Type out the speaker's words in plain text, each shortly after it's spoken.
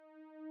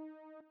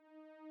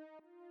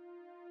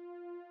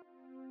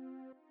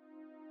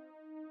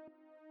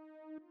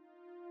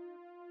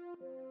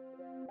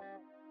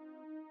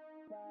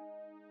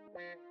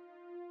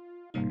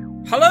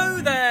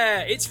Hello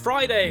there! It's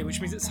Friday,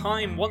 which means it's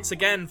time once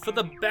again for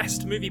the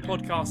best movie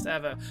podcast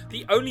ever.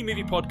 The only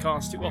movie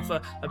podcast to offer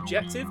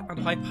objective and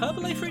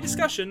hyperbole-free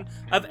discussion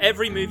of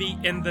every movie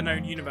in the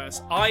known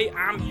universe. I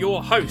am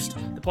your host,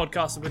 the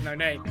podcaster with no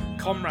name,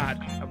 Comrade.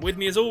 And with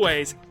me as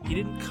always, he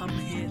didn't come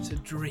here to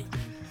dream.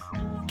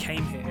 He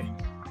came here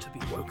to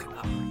be woken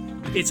up.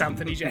 It's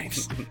Anthony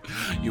James.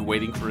 You're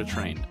waiting for a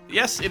train.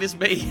 Yes, it is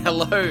me.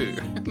 Hello.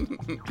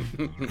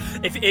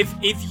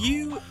 If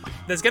you...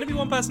 There's going to be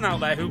one person out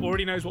there who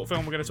already knows what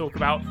film we're going to talk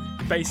about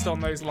based on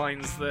those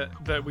lines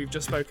that we've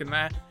just spoken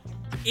there.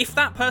 If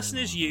that person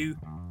is you,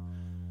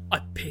 I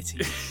pity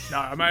you. No,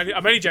 I'm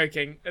only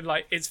joking.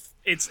 Like, it's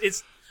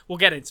we'll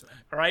get into it,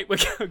 all right?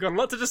 We've got a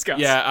lot to discuss.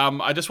 Yeah,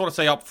 I just want to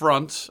say up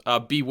front,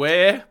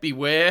 beware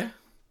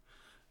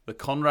the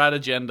Conrad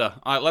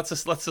agenda. All right, let's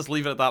just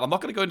leave it at that. I'm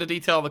not going to go into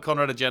detail on the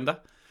Conrad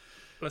agenda.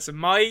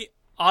 Listen,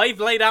 I've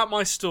laid out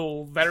my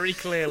stall very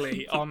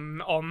clearly on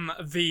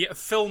the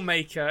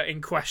filmmaker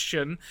in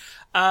question.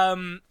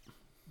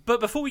 But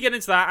before we get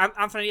into that,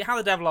 Anthony, how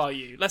the devil are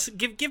you? Let's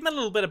give me a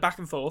little bit of back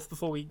and forth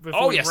before we race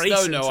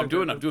I'm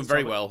doing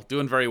very well.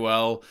 Doing very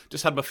well.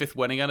 Just had my 5th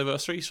wedding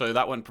anniversary, so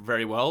that went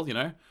very well, you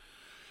know.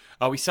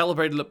 We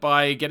celebrated it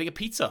by getting a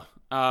pizza.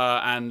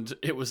 And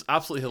it was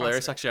absolutely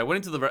hilarious. Actually, I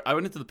went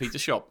into the pizza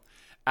shop,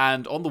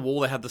 and on the wall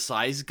they had the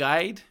size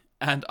guide,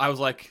 and I was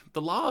like,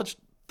 the large,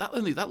 that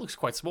looks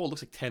quite small. It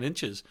looks like 10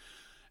 inches.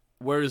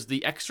 Whereas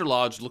the extra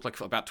large looked like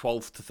about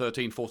 12 to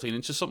 13, 14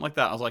 inches, something like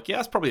that. I was like, yeah,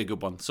 that's probably a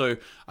good one. So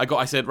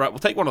I said, right, we'll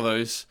take one of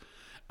those.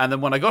 And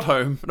then when I got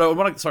home,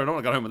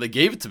 when they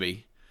gave it to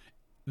me,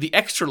 the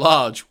extra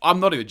large,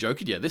 I'm not even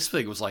joking yet, this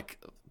thing was like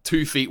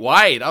 2 feet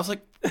wide. I was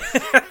like,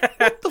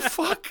 what the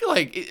fuck?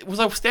 Like, was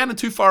I standing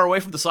too far away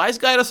from the size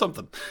guide or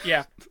something?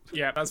 Yeah,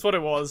 that's what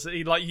it was.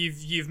 Like,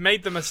 you've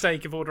made the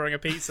mistake of ordering a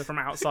pizza from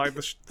outside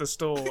the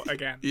store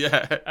again.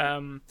 Yeah.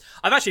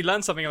 I've actually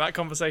learned something in that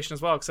conversation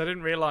as well, because I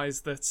didn't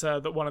realise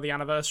that one of the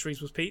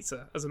anniversaries was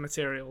pizza as a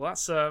material.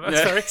 That's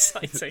very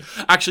exciting.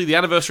 Actually, the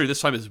anniversary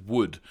this time is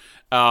wood.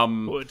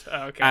 Wood.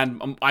 Oh, okay.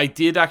 And I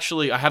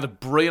had a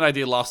brilliant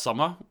idea last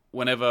summer.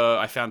 Whenever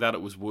I found out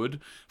it was wood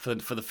for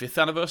the 5th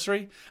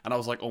anniversary, and I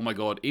was like, oh my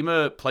god,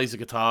 Emma plays the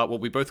guitar. Well,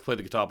 we both play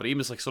the guitar, but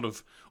Emma's like sort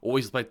of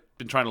always been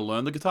trying to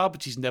learn the guitar,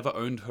 but she's never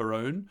owned her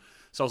own.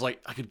 So I was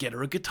like, I could get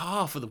her a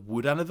guitar for the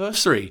wood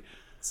anniversary.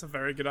 That's a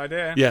very good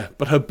idea. Yeah,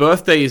 but her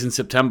birthday is in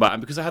September,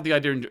 and because I had the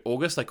idea in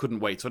August, I couldn't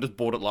wait, so I just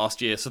bought it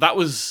last year. So that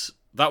was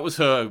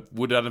her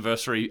wood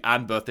anniversary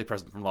and birthday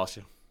present from last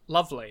year.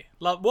 Lovely.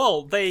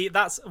 Well,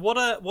 that's what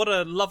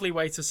a lovely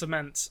way to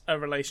cement a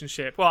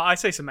relationship. Well, I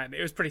say cement.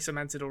 It was pretty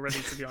cemented already,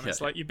 to be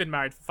honest. Yeah. Like, you've been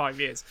married for 5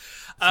 years.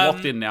 It's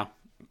locked in now.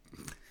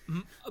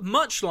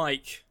 Much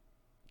like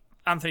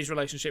Anthony's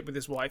relationship with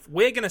his wife,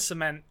 we're going to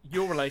cement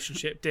your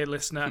relationship, dear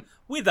listener,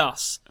 with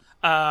us,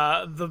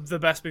 the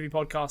best movie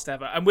podcast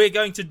ever, and we're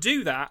going to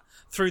do that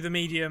through the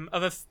medium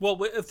of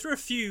through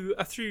a few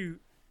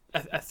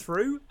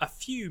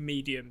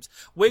mediums.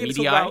 We're going to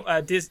talk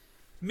about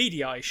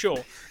Medii,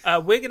 sure.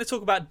 We're going to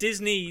talk about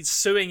Disney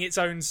suing its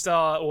own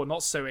star, or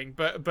not suing,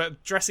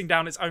 but dressing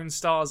down its own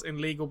stars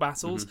in legal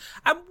battles,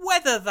 and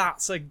whether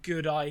that's a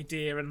good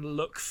idea and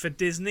look for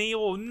Disney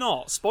or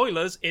not.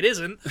 Spoilers, it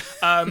isn't.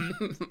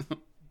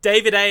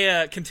 David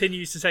Ayer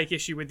continues to take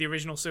issue with the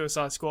original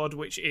Suicide Squad,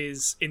 which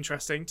is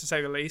interesting, to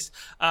say the least.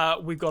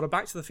 We've got a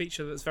Back to the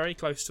Future that's very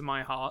close to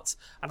my heart,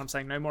 and I'm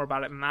saying no more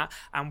about it than that.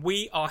 And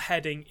we are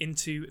heading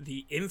into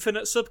the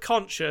infinite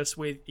subconscious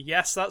with,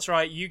 yes, that's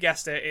right, you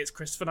guessed it, it's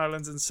Christopher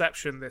Nolan's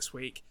Inception this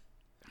week.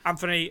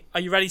 Anthony,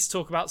 are you ready to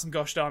talk about some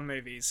gosh darn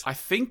movies? I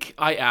think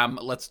I am.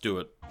 Let's do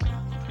it.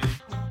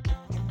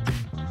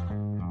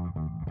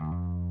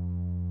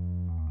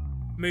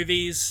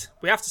 Movies.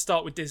 We have to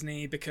start with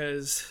Disney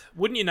because,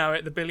 wouldn't you know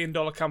it, the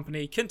billion-dollar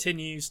company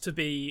continues to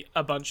be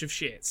a bunch of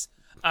shits.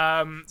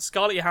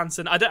 Scarlett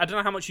Johansson. I don't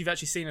know how much you've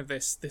actually seen of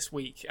this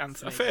week,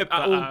 Anthony.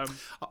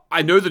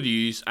 I know the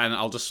news, and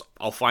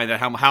I'll find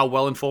out how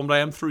well informed I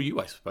am through you,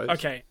 I suppose.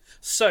 Okay,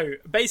 so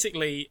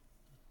basically,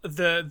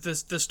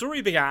 the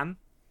story began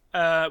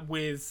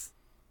with,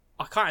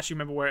 I can't actually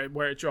remember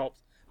where it dropped,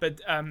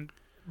 but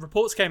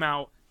reports came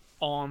out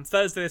on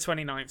Thursday the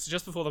 29th, so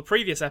just before the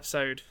previous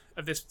episode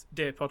of this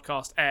dear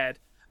podcast aired,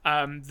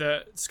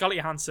 that Scarlett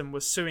Johansson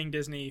was suing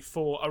Disney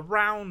for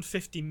around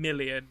 $50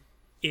 million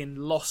in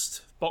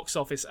lost box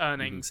office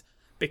earnings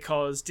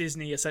because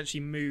Disney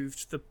essentially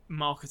moved the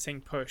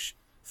marketing push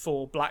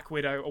for Black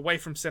Widow away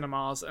from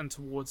cinemas and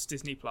towards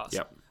Disney Plus.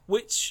 Yep.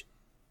 Which,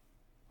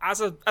 as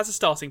a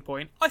starting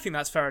point, I think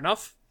that's fair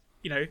enough.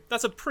 You know,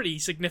 that's a pretty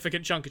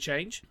significant chunk of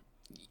change.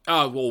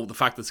 Well, the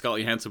fact that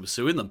Scarlett Johansson was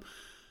suing them.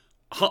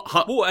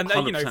 Well, and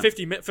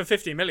 100%. for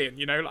 50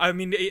 million, I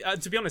mean,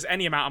 to be honest,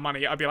 any amount of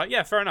money, I'd be like,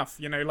 yeah, fair enough.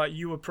 Like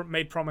you were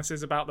made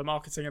promises about the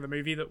marketing of the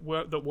movie that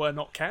were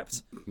not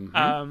kept.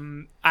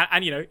 And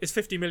it's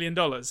 $50 million.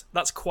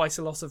 That's quite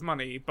a lot of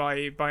money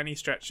by any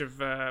stretch of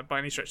the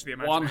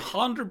imagination.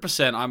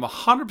 100%. I'm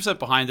 100%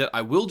 behind it.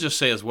 I will just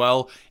say as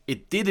well,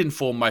 it did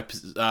inform my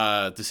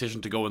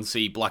decision to go and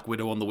see Black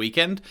Widow on the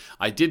weekend.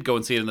 I did go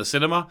and see it in the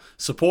cinema.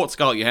 Support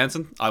Scarlett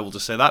Johansson. I will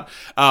just say that.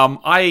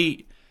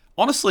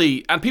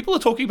 Honestly, and people are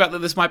talking about that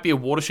this might be a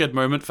watershed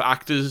moment for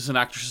actors and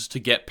actresses to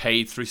get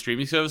paid through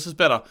streaming services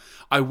better.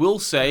 I will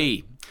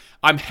say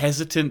I'm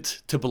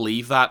hesitant to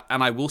believe that,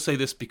 and I will say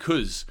this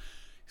because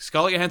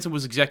Scarlett Johansson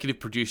was executive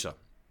producer.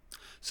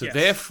 So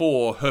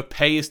therefore, her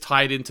pay is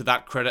tied into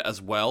that credit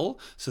as well.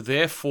 So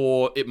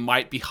therefore, it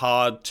might be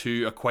hard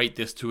to equate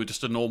this to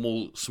just a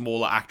normal,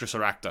 smaller actress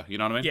or actor. You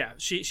know what I mean? Yeah,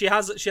 she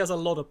has a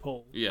lot of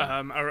pull.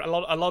 Yeah, a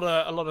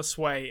lot of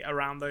sway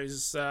around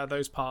those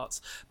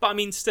parts. But I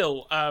mean,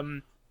 still,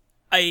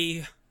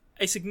 a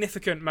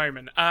significant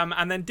moment.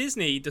 And then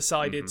Disney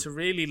decided to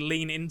really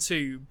lean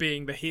into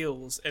being the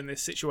heels in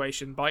this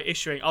situation by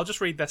issuing. I'll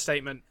just read their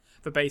statement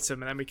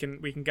verbatim, and then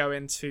we can go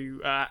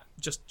into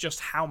just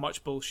how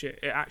much bullshit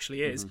it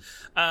actually is.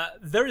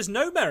 There is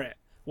no merit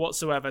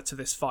whatsoever to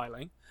this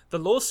filing. The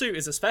lawsuit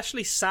is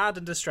especially sad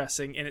and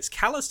distressing in its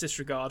callous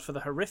disregard for the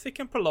horrific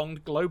and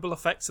prolonged global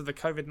effects of the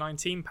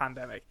COVID-19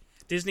 pandemic.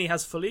 Disney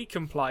has fully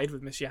complied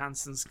with Ms.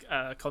 Johansson's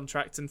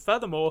contract, and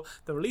furthermore,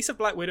 the release of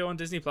Black Widow on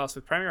Disney Plus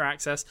with Premier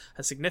Access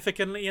has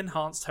significantly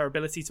enhanced her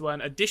ability to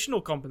earn additional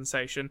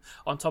compensation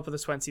on top of the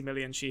 $20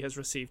 million she has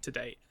received to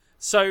date.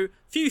 So,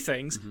 few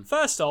things.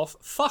 First off,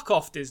 fuck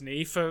off,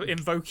 Disney, for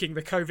invoking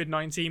the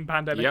COVID-19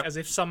 pandemic as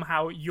if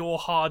somehow you're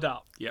hard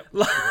up.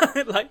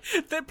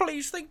 Then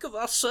please think of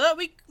us, sir.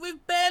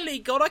 We've barely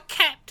got a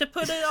cap to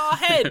put in our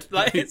head.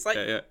 It's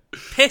like,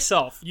 piss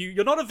off.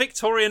 You're not a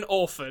Victorian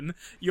orphan.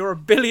 You're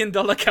 $1 billion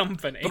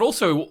company. But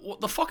also,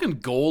 the fucking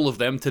goal of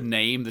them to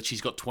name that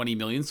she's got 20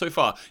 million so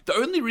far. The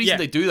only reason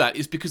they do that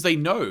is because they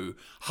know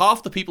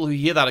half the people who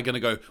hear that are going to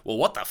go, well,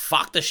 what the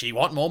fuck does she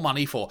want more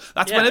money for?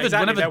 That's whenever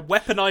they're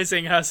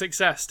weaponizing her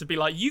success to be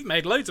like, you've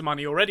made loads of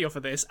money already off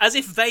of this, as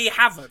if they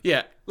haven't.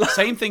 Yeah.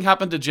 Same thing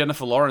happened to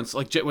Jennifer Lawrence.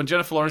 Like when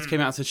Jennifer Lawrence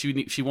came out and said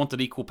she wanted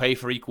equal pay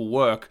for equal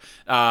work,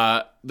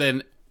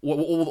 then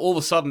all of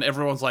a sudden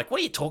everyone's like, what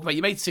are you talking about?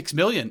 You made $6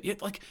 million.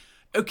 Like,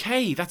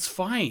 okay, that's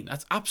fine.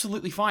 That's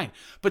absolutely fine.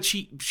 But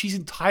she's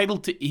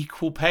entitled to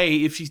equal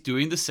pay if she's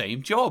doing the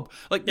same job.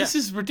 Like, this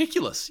is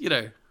ridiculous,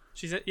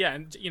 She's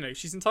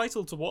she's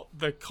entitled to what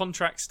the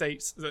contract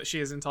states that she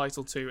is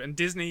entitled to, and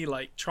Disney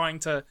trying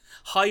to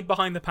hide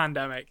behind the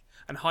pandemic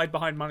and hide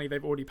behind money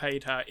they've already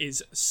paid her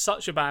is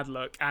such a bad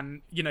look.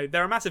 And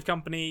they're a massive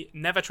company.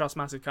 Never trust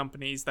massive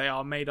companies. They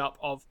are made up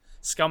of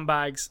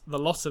scumbags, the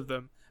lot of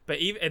them. But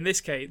even in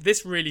this case,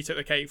 this really took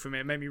the cake for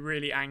me. It made me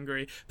really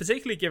angry,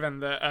 particularly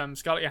given that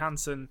Scarlett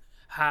Johansson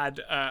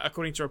had,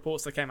 according to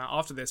reports that came out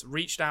after this,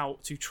 reached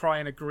out to try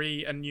and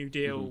agree a new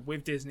deal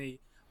with Disney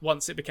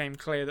once it became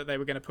clear that they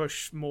were going to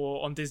push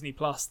more on Disney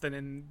Plus than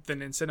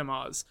in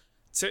cinemas,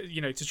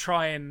 to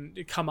try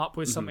and come up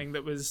with something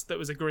that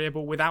was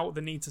agreeable without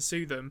the need to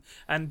sue them.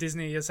 And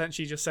Disney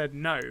essentially just said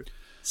no.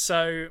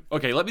 So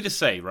okay, let me just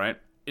say, right,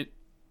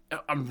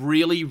 I'm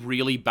really,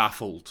 really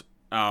baffled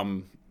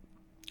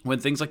when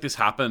things like this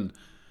happen.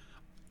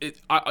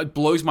 It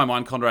blows my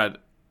mind, Conrad,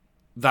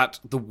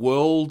 that the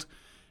world,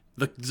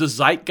 the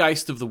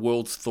zeitgeist of the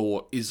world's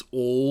thought is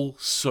all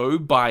so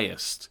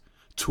biased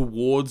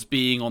towards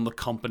being on the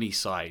company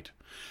side.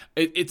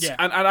 And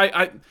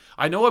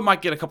I know I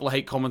might get a couple of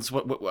hate comments,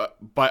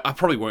 but I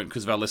probably won't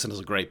because our listeners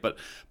are great. But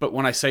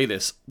when I say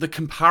this, the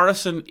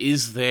comparison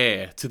is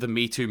there to the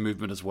Me Too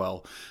movement as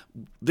well.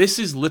 This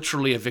is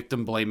literally a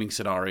victim blaming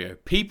scenario.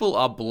 People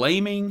are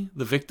blaming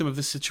the victim of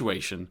the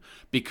situation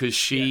because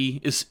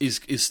she is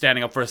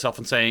standing up for herself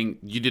and saying,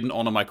 you didn't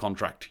honor my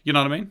contract. You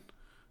know what I mean?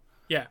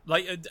 Yeah,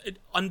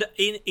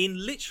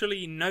 in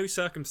literally no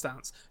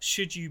circumstance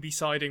should you be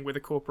siding with a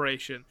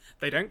corporation.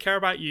 They don't care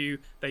about you.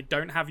 They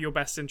don't have your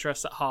best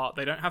interests at heart.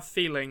 They don't have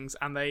feelings,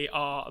 and they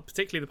are,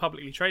 particularly the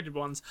publicly traded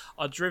ones,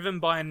 are driven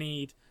by a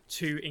need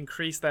to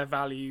increase their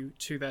value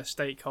to their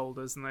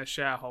stakeholders and their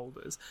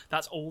shareholders.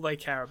 That's all they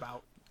care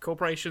about.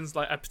 Corporations,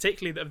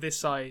 particularly of this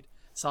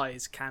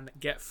size, can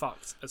get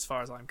fucked as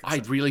far as I'm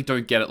concerned. I really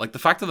don't get it. Like, the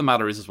fact of the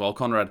matter is as well,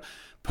 Conrad,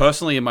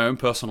 personally in my own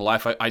personal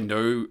life, I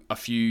know a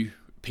few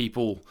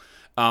people.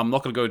 I'm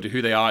not going to go into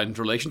who they are in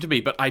relation to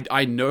me, but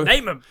I know.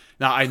 Name them.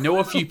 Now, I know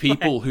a few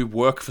people who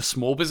work for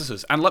small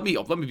businesses, and let me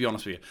be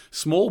honest with you.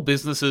 Small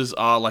businesses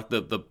are like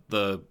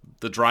the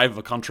drive of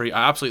a country.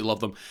 I absolutely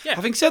love them. Yeah.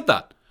 Having said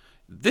that,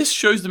 this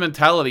shows the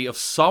mentality of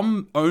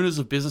some owners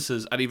of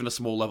businesses at even a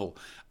small level.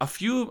 A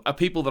few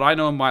people that I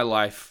know in my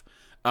life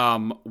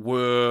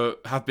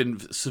have been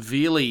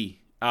severely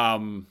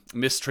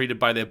mistreated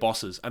by their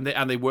bosses, and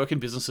they work in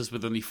businesses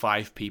with only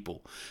 5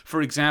 people.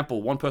 For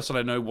example, one person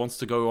I know is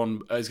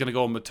going to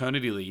go on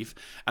maternity leave,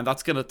 and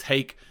that's going to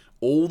take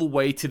all the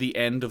way to the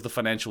end of the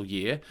financial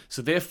year.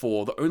 So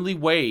therefore, the only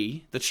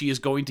way that she is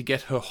going to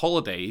get her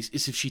holidays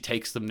is if she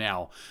takes them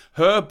now.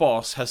 Her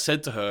boss has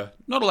said to her,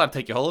 not allowed to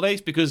take your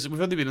holidays because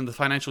we've only been in the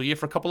financial year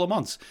for a couple of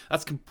months.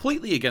 That's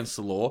completely against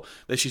the law.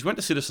 That she's went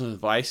to citizen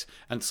advice,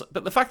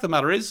 but the fact of the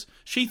matter is,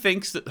 she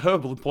thinks that her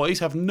employees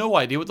have no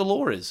idea what the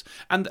law is,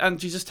 and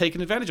she's just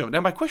taken advantage of it.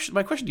 Now, my question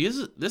to you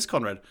is this,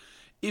 Conrad.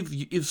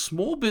 If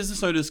small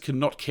business owners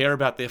cannot care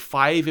about their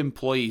 5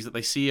 employees that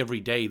they see every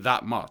day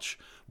that much,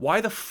 why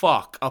the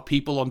fuck are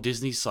people on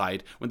Disney's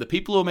side when the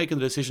people who are making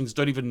the decisions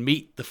don't even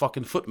meet the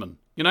fucking footman?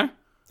 You know?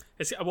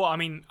 Well, I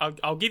mean,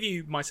 I'll give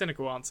you my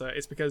cynical answer.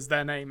 It's because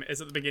their name is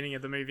at the beginning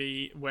of the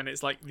movie when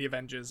it's like the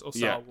Avengers or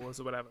Star Wars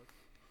or whatever.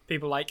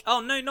 People are like,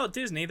 oh no, not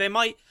Disney. They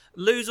might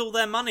lose all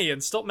their money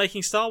and stop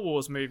making Star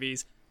Wars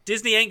movies.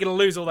 Disney ain't going to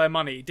lose all their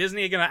money.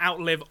 Disney are going to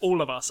outlive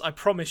all of us. I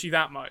promise you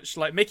that much.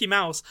 Like, Mickey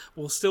Mouse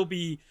will still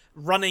be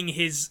running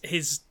his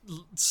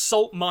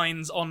salt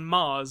mines on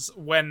Mars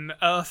when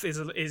Earth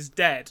is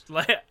dead.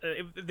 Like,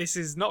 this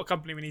is not a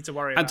company we need to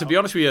worry about. And to be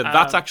honest with you,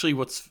 that's actually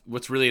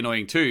what's really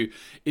annoying too,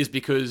 is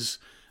because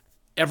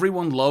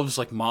everyone loves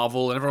like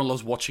Marvel and everyone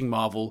loves watching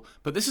Marvel,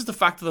 but this is the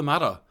fact of the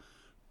matter.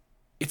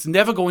 It's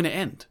never going to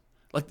end.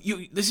 Like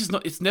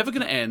it's never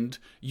going to end.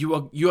 You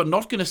are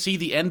not going to see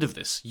the end of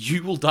this.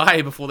 You will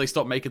die before they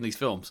stop making these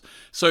films.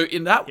 So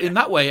in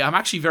that way, I'm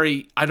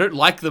actually I don't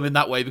like them in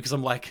that way because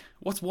I'm like,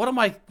 what am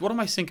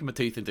I sinking my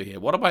teeth into here?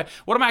 What am I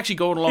actually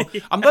going along?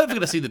 I'm never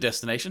going to see the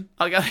destination.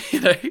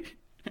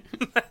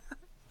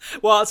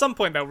 Well, at some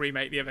point they'll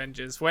remake the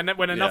Avengers. When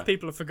enough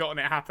people have forgotten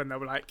it happened, they'll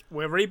be like,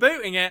 "We're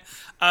rebooting it."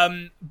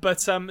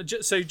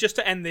 So just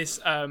to end this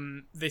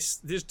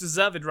this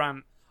deserved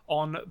rant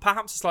on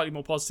perhaps a slightly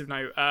more positive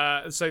note.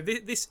 So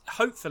this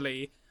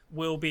hopefully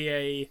will be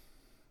a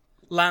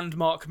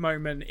landmark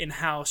moment in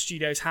how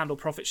studios handle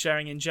profit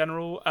sharing in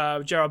general.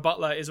 Gerard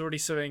Butler is already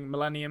suing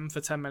Millennium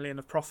for $10 million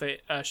of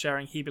profit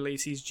sharing he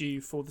believes he's due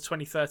for the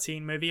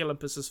 2013 movie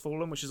Olympus Has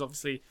Fallen, which is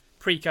obviously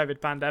pre-COVID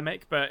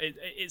pandemic, but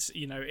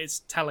it's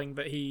telling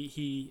that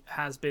he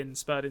has been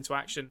spurred into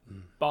action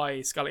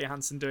by Scarlett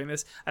Johansson doing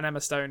this, and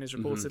Emma Stone is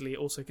reportedly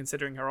also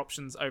considering her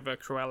options over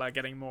Cruella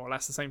getting more or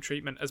less the same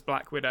treatment as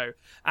Black Widow,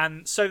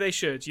 and so they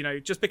should,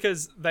 just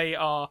because they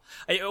are.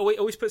 It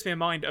always puts me in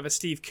mind of a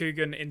Steve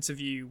Coogan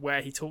interview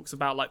where he talks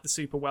about like the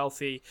super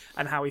wealthy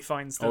and how he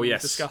finds them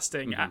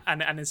disgusting,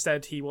 and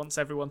instead he wants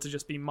everyone to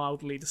just be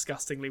mildly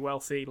disgustingly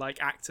wealthy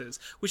like actors,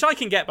 which I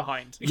can get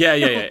behind. Yeah,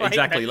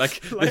 exactly. Like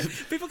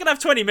people can have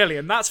 20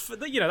 million. That's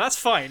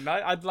fine.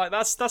 I'd like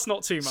that's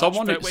not too much.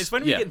 But it's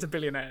when we get into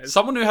billionaires.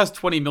 Someone who has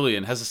 20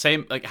 million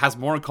has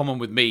more in common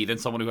with me than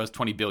someone who has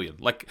 20 billion.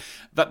 Like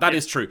that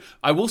is true.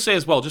 I will say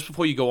as well, just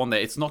before you go on there,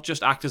 it's not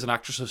just actors and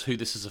actresses who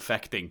this is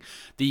affecting.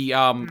 The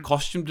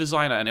costume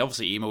designer, and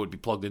obviously Emo would be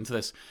plugged into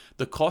this.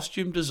 The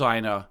costume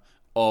designer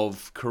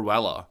of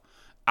Cruella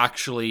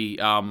actually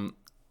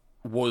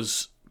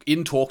was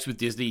in talks with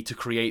Disney to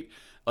create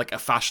like a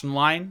fashion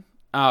line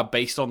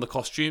based on the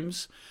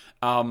costumes.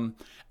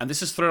 And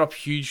this has thrown up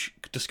huge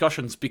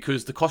discussions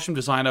because the costume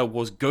designer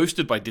was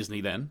ghosted by Disney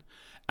then,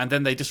 and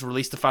then they just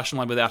released the fashion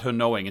line without her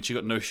knowing, and she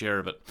got no share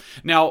of it.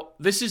 Now,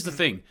 this is the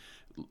thing.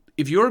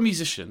 If you're a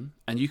musician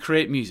and you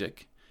create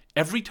music,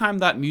 every time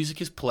that music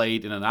is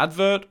played in an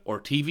advert or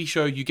a TV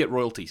show, you get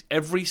royalties.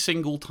 Every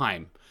single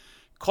time.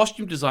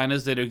 Costume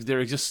designers, there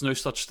exists no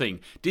such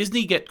thing.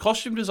 Disney get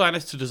costume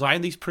designers to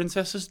design these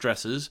princesses'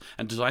 dresses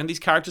and design these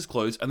characters'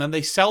 clothes, and then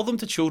they sell them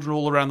to children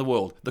all around the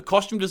world. The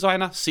costume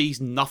designer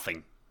sees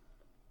nothing.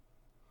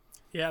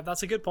 Yeah,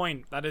 that's a good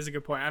point. That is a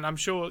good point. And I'm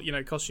sure,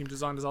 costume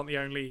designers aren't the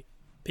only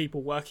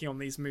people working on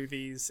these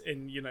movies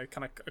in,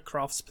 kind of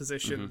crafts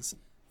positions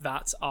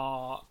that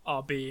are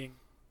being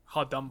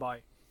hard done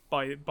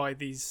by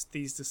these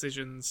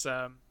decisions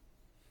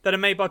that are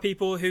made by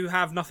people who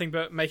have nothing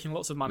but making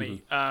lots of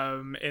money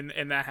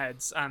in their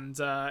heads. And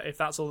if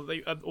that's all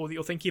that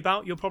you're thinking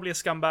about, you're probably a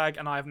scumbag,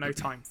 and I have no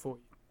time for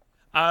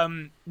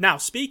you. Now,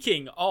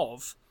 speaking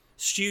of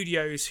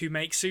studios who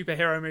make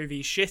superhero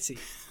movies shitty,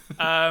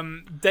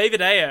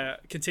 David Ayer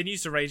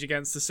continues to rage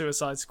against the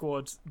Suicide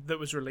Squad that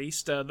was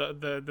released,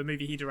 the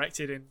movie he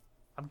directed in,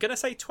 I'm going to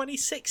say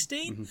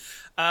 2016.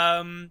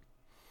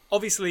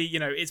 Obviously,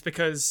 it's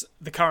because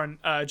the current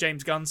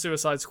James Gunn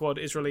Suicide Squad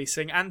is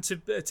releasing, and to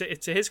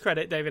his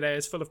credit, David Ayer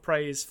is full of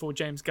praise for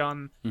James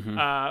Gunn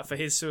for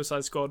his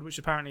Suicide Squad, which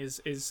apparently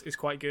is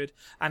quite good,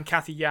 and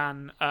Kathy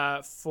Yan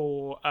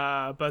for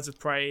Birds of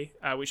Prey,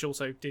 which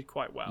also did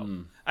quite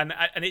well. And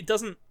it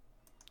doesn't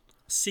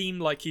seem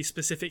like he's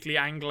specifically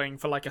angling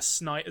for like a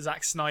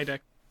Zack Snyder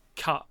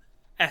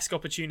cut-esque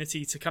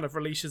opportunity to kind of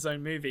release his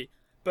own movie,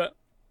 but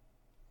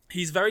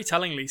he's very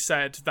tellingly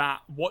said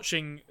that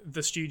watching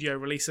the studio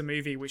release a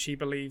movie which he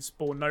believes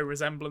bore no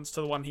resemblance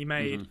to the one he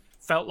made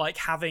felt like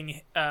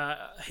having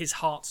his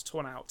heart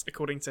torn out,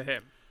 according to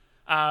him.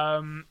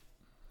 And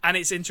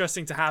it's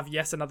interesting to have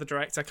yet another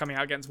director coming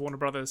out against Warner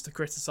Brothers to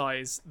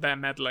criticize their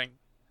meddling.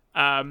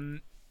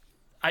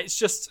 It's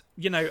just,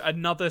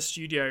 another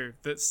studio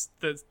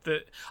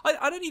that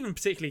I don't even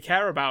particularly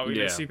care about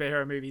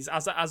superhero movies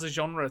as a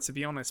genre, to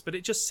be honest. But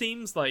it just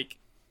seems like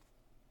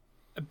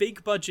a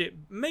big budget.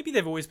 Maybe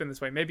they've always been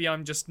this way. Maybe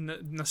I'm just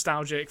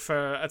nostalgic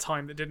for a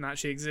time that didn't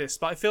actually exist.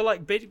 But I feel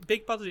like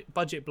big budget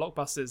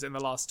blockbusters in the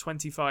last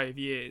 25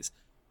 years,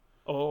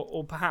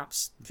 or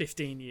perhaps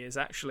 15 years,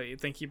 actually,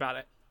 thinking about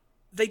it,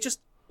 they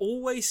just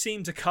always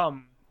seem to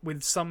come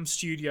with some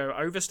studio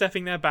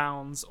overstepping their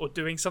bounds or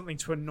doing something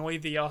to annoy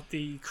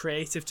the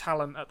creative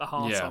talent at the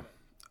heart of it.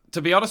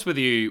 To be honest with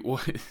you,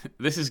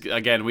 this is,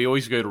 again, we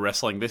always go to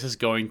wrestling. This is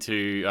going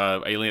to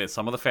alienate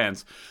some of the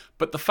fans.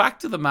 But the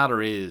fact of the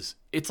matter is,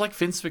 it's like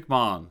Vince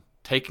McMahon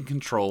taking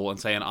control and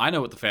saying, I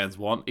know what the fans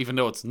want, even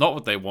though it's not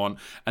what they want,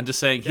 and just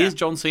saying, here's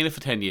John Cena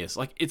for 10 years.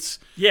 Like, it's...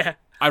 Yeah.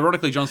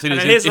 Ironically, John Cena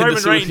is here's in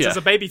Roman the Reigns as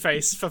a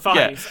babyface for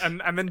 5,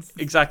 and then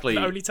exactly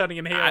only turning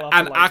him heel.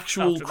 And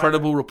actual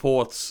credible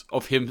reports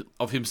of him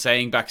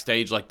saying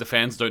backstage, like, the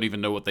fans don't even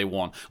know what they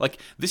want. Like,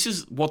 this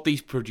is what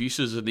these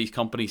producers and these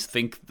companies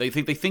think. They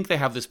think they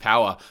have this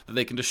power that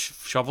they can just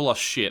shovel us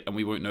shit and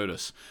we won't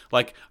notice.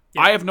 Like,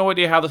 I have no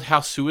idea how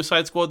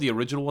Suicide Squad, the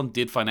original one,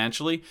 did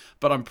financially,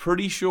 but I'm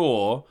pretty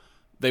sure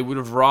they would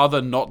have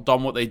rather not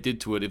done what they did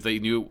to it if they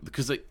knew,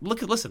 because they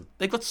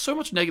got so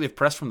much negative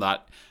press from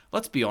that.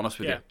 Let's be honest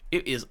with you.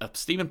 It is a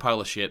steaming pile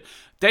of shit.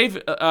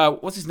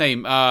 What's his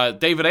name?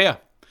 David Ayer.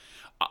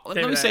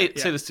 Let me say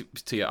this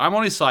to you. I'm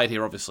on his side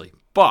here, obviously.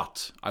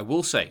 But I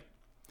will say,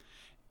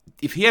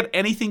 if he had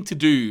anything to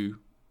do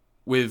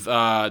with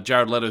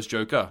Jared Leto's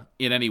Joker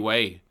in any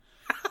way,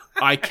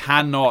 I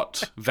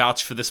cannot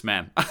vouch for this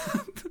man.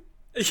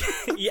 I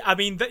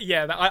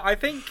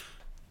think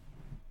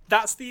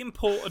that's the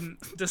important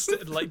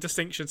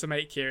distinction to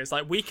make here. Is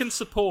like, we can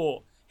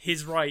support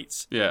his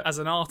rights as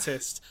an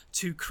artist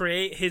to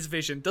create his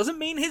vision. Doesn't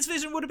mean his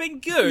vision would have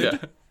been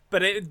good,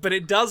 but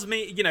it does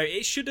mean,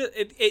 it should.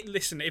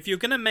 Listen, if you're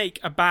gonna make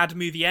a bad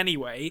movie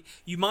anyway,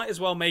 you might as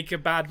well make a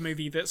bad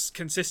movie that's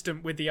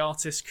consistent with the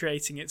artist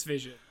creating its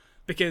vision,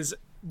 because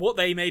what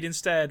they made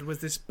instead was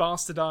this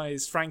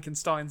bastardized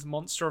Frankenstein's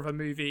monster of a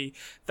movie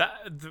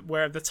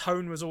where the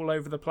tone was all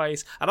over the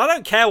place. And I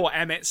don't care what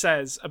Emmett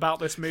says about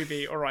this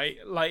movie, all right?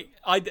 Like,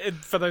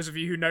 for those of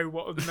you who know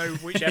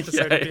which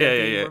episode of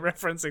D&D we're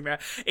referencing there,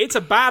 it's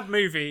a bad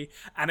movie,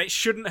 and it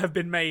shouldn't have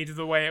been made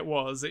the way it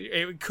was.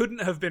 It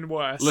couldn't have been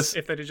worse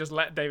if they'd have just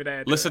let David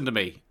Ayer do Listen to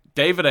me.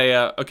 David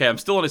Ayer, okay, I'm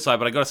still on his side,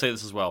 but I gotta say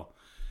this as well.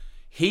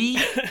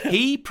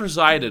 He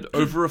presided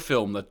over a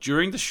film that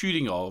during the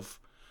shooting of,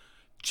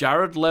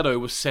 Jared Leto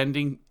was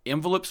sending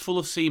envelopes full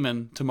of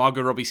semen to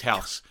Margot Robbie's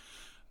house.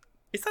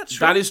 Is that true?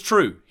 That is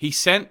true. He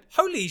sent...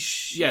 Holy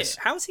shit. Yes.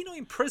 How is he not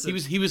in prison?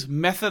 He was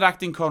method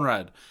acting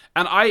Conrad.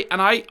 And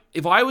I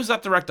if I was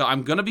that director,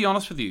 I'm going to be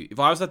honest with you. If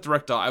I was that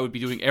director, I would be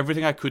doing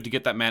everything I could to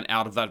get that man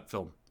out of that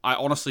film. I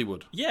honestly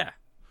would. Yeah.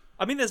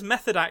 I mean, there's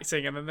method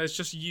acting, and then there's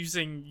just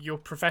using your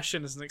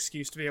profession as an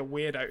excuse to be a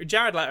weirdo.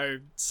 Jared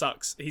Leto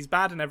sucks. He's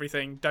bad in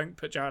everything. Don't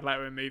put Jared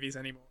Leto in movies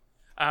anymore.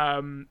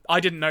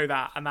 I didn't know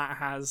that, and that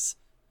has...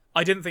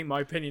 I didn't think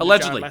my opinion of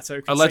Jared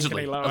Leto could sink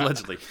any lower.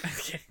 Allegedly.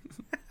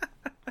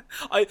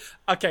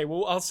 Okay,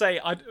 well, I'll say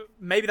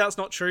maybe that's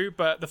not true,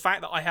 but the fact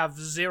that I have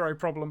zero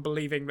problem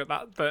believing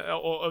that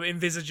or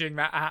envisaging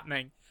that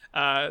happening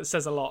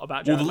says a lot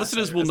about Jared Leto. Well, the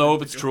listeners will know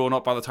if it's true or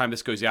not by the time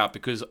this goes out,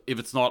 because if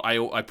it's not,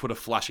 I put a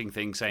flashing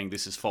thing saying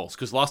this is false.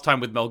 Because last time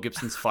with Mel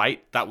Gibson's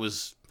fight,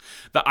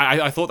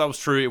 I thought that was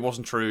true. It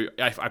wasn't true.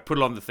 I put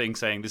it on the thing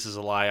saying this is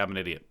a lie. I'm an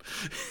idiot.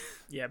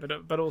 Yeah,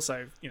 but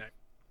also,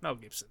 Mel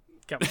Gibson.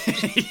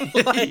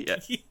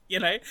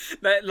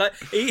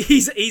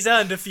 He's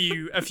earned a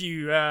few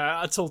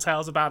tall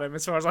tales about him,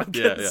 as far as I'm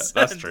concerned. Yeah,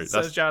 that's true.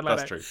 That's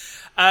true.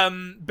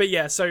 But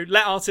yeah, so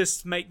let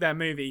artists make their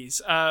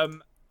movies,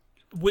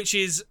 which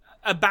is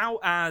about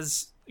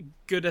as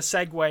good a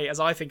segue as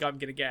I think I'm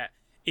going to get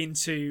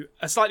into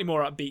a slightly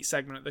more upbeat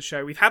segment of the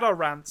show. We've had our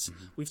rants.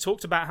 Mm-hmm. We've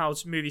talked about how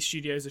movie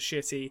studios are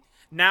shitty.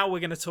 Now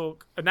we're going to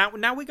talk. Now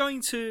we're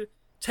going to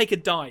take a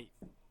dive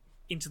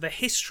into the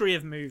history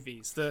of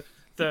movies.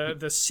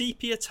 The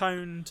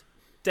sepia-toned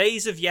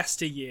days of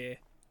yesteryear,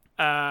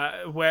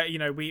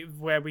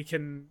 where we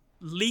can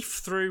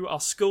leaf through our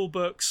school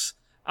books.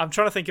 I'm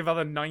trying to think of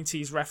other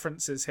 90s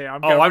references here.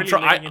 I'm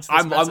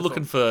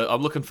looking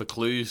for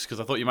clues, because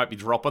I thought you might be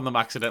dropping them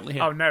accidentally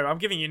here. Oh no, I'm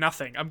giving you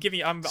nothing.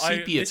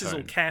 This is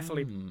all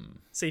carefully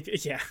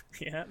sepia.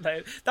 Yeah.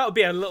 That would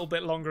be a little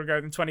bit longer ago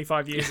than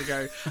 25 years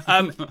ago.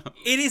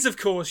 It is, of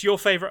course, your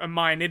favourite and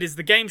mine. It is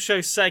the game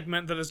show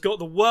segment that has got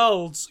the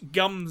world's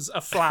gums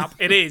aflap.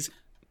 It is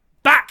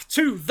Back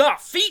to the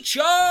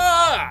Feature!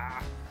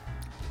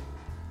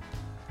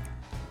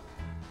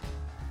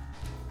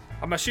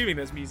 I'm assuming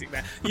there's music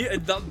there.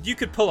 You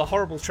could pull a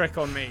horrible trick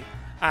on me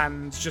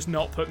and just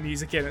not put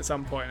music in at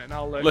some point, and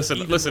I'll look listen.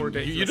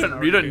 You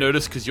don't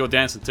notice because you're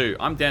dancing too.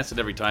 I'm dancing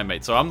every time,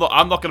 mate. So I'm not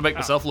going to make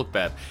myself look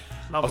bad.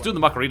 I was doing the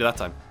Macarena that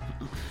time.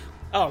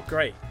 Oh,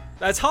 great!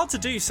 That's hard to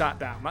do sat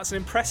down. That's an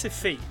impressive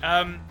feat.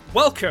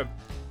 Welcome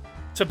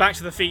to Back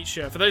to the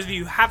Feature. For those of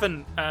you who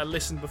haven't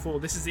listened before,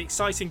 this is the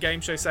exciting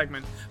game show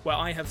segment where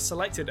I have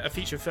selected a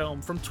feature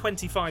film from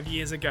 25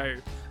 years ago,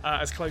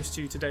 as close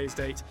to today's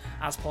date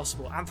as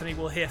possible. Anthony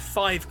will hear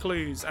 5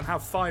 clues and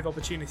have 5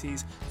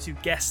 opportunities to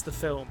guess the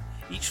film.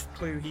 Each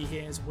clue he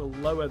hears will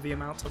lower the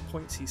amount of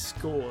points he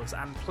scores.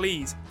 And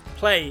please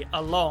play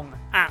along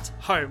at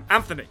home.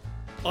 Anthony,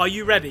 are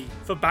you ready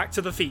for Back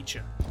to the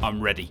Feature?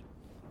 I'm ready.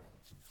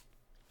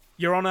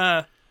 You're on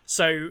a...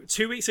 So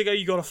 2 weeks ago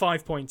you got a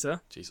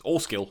 5-pointer. Jeez, all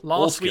skill.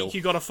 Last week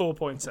you got a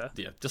 4-pointer.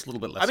 Yeah, just a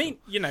little bit less. I mean,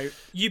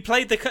 you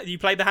played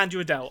the hand you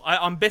were dealt.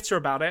 I'm bitter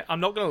about it.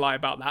 I'm not going to lie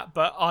about that.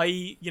 But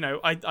I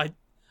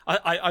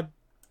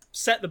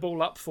set the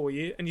ball up for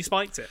you and you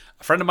spiked it.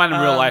 A friend of mine in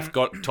real life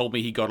told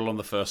me he got it on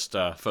the first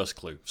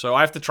clue, so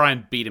I have to try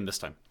and beat him this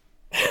time.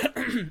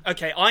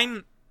 Okay,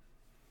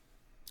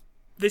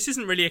 This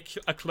isn't really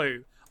a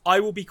clue. I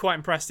will be quite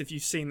impressed if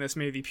you've seen this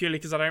movie, purely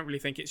because I don't really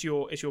think it's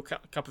your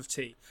cup of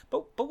tea.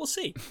 But we'll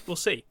see. We'll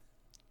see.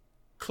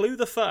 Clue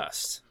the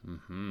first.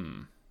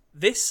 Mm-hmm.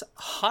 This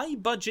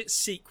high-budget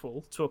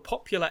sequel to a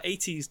popular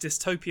 80s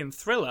dystopian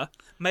thriller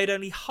made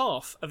only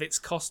half of its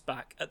cost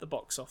back at the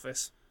box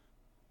office.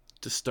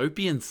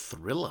 Dystopian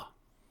thriller?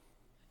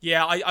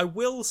 Yeah, I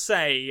will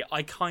say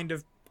I've called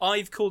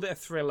it a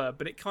thriller,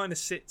 but it kind of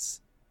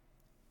sits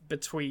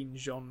between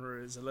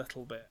genres a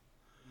little bit,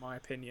 in my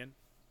opinion.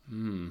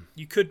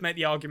 You could make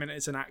the argument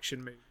it's an action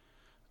movie.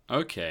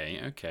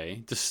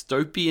 Okay.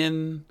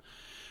 Dystopian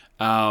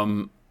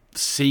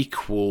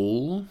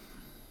sequel.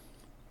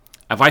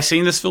 Have I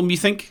seen this film, you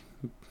think?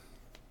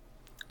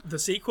 The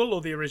sequel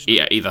or the original?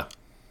 Yeah, either.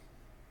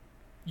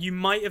 You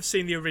might have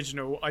seen the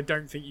original. I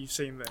don't think you've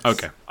seen this.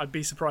 Okay. I'd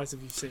be surprised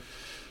if you've seen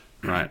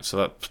it. Right, so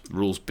that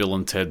rules Bill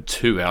and Ted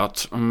 2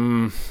 out. Let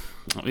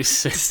me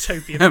see.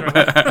 Dystopian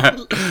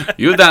thriller.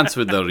 You dance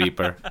with the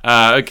Reaper.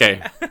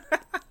 Okay.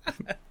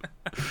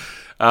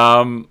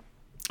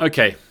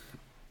 Okay.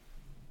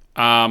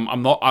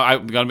 I'm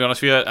going to be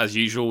honest with you, as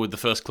usual with the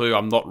first clue,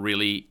 I'm not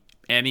really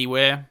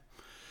anywhere.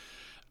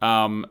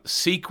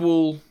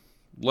 Sequel,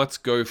 let's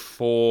go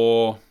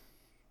for...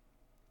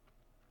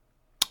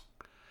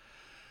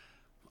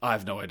 I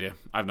have no idea.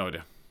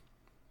 Okay.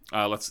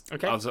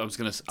 I'm just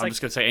going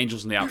to say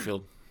Angels in the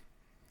Outfield.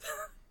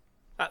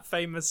 That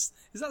famous...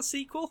 Is that a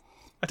sequel?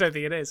 I don't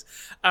think it is.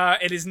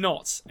 It is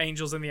not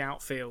Angels in the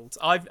Outfield.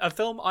 A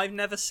film I've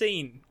never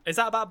seen. Is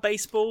that about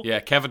baseball?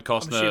 Yeah, Kevin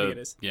Costner. I'm assuming it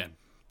is. Yeah,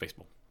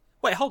 baseball.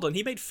 Wait, hold on.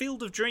 He made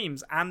Field of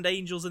Dreams and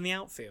Angels in the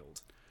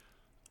Outfield.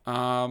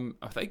 I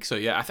think so.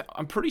 Yeah,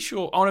 I'm pretty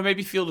sure. Oh no,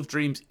 maybe Field of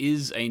Dreams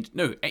is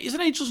No, isn't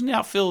Angels in the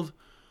Outfield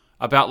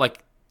about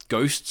like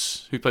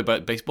ghosts who play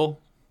baseball?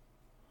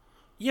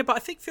 Yeah, but I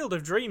think Field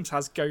of Dreams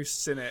has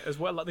ghosts in it as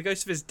well, like the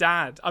ghost of his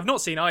dad. I've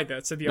not seen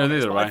either, to be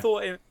honest. Neither have I.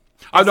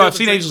 I thought I've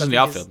seen Angels in the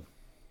Outfield.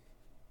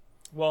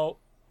 Well,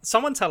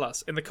 someone tell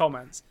us in the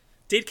comments,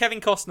 did Kevin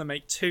Costner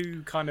make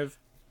 2 kind of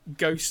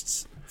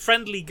ghosts,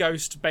 friendly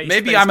ghost-based...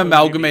 Maybe I'm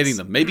amalgamating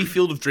them. Maybe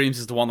Field of Dreams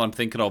is the one that I'm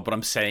thinking of, but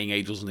I'm saying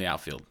Angels in the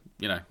Outfield,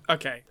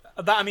 Okay.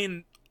 I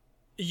mean,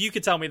 you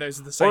could tell me those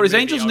are the same. Or is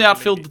Angels in the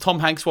Outfield the Tom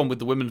Hanks one with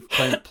the women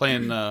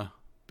playing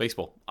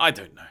baseball? I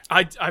don't know.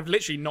 I've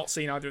literally not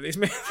seen either of these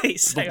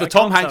movies. So the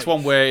Tom Hanks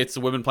one where it's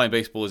the women playing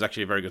baseball is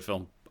actually a very good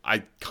film.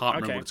 I can't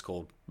remember what it's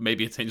called.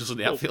 Maybe it's Angels in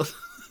the Outfield.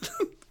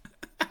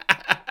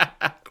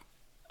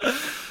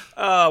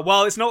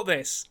 Well, it's not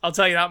this. I'll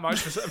tell you that much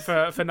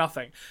for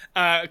nothing.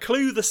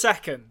 Clue the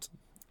second.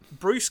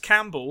 Bruce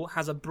Campbell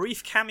has a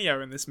brief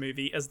cameo in this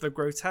movie as the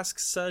grotesque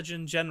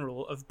Surgeon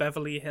General of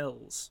Beverly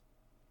Hills.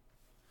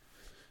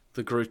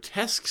 The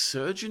grotesque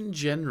Surgeon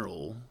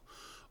General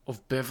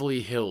of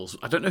Beverly Hills.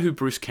 I don't know who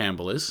Bruce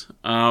Campbell is.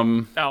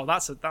 Oh,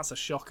 that's a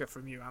shocker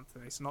from you,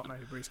 Anthony, to not know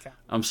who Bruce Campbell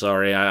is. I'm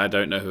sorry, I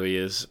don't know who he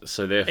is.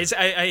 So it's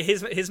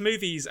his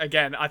movies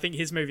again. I think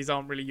his movies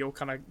aren't really your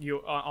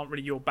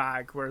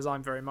bag. Whereas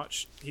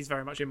he's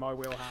very much in my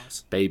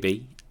wheelhouse.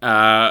 Baby.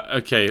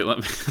 Okay,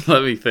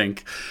 let me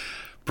think.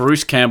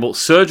 Bruce Campbell,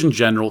 Surgeon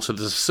General. So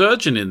there's a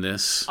surgeon in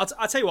this. I'll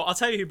tell you what. I'll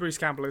tell you who Bruce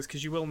Campbell is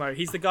because you will know.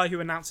 He's the guy who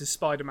announces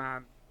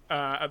Spider-Man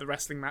at the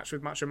wrestling match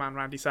with Macho Man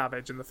Randy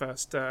Savage in the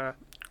first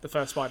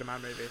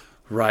Spider-Man movie.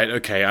 Right,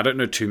 okay. I don't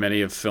know too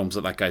many of films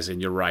that guy's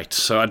in. You're right.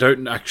 So I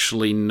don't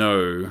actually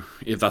know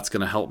if that's going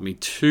to help me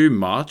too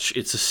much.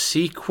 It's a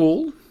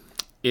sequel.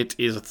 It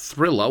is a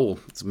thriller. Well,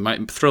 it's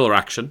thriller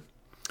action.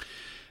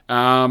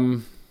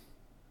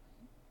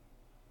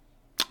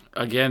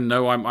 Again,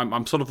 no,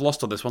 I'm sort of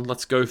lost on this one.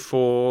 Let's go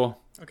for...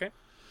 Okay.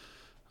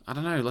 I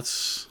don't know.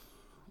 Let's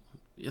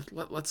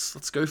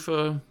go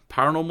for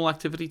Paranormal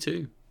Activity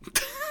 2.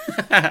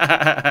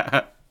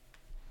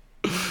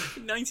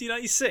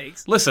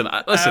 1996. Listen.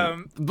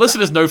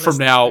 Listeners know from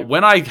now,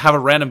 when I have a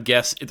random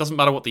guess, it doesn't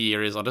matter what the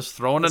year is. I'm just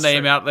throwing a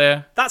name out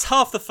there. That's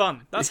half the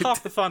fun. That's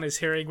half the fun is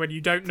hearing when you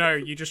don't know,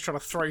 you just try to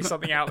throw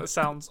something out that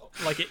sounds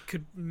like it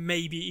could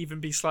maybe even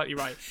be slightly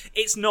right.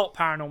 It's not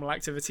Paranormal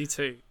Activity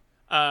 2.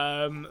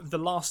 The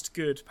last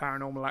good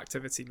Paranormal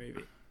Activity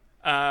movie.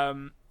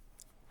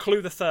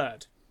 Clue the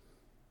third.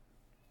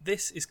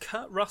 This is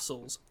Kurt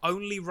Russell's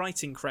only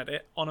writing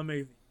credit on a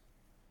movie.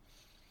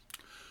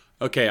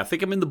 Okay, I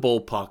think I'm in the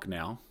ballpark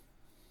now.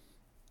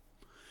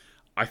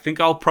 I think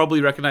I'll probably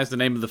recognize the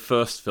name of the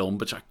first film,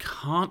 but I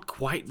can't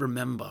quite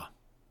remember.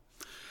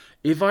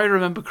 If I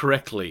remember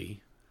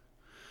correctly,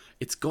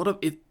 it's got a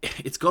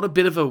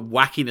bit of a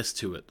wackiness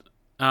to it.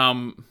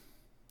 I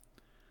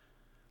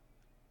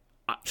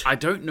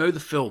don't know the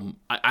film.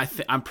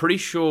 I'm pretty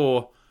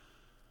sure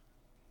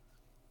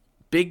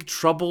Big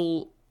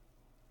Trouble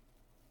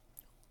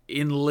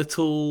in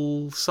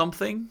Little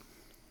something.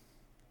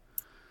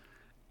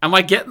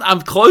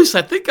 I'm close.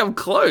 I think I'm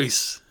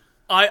close.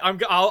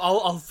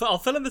 I'll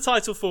fill in the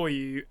title for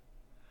you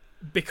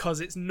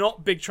because it's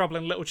not Big Trouble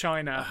in Little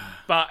China,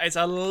 but it's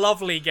a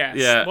lovely guess.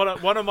 Yeah.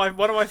 One of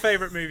my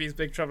favorite movies,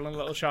 Big Trouble in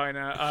Little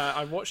China.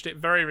 I watched it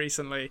very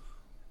recently.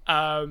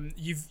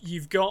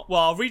 You've got. Well,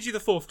 I'll read you the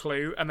fourth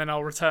clue and then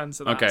I'll return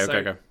to that.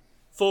 Okay.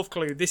 Fourth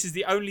clue. This is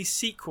the only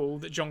sequel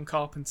that John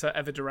Carpenter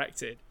ever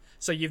directed.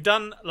 So you've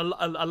done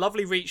a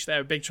lovely reach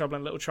there, Big Trouble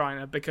in Little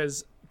China,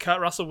 because Kurt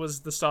Russell was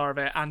the star of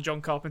it and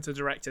John Carpenter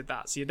directed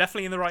that. So you're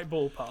definitely in the right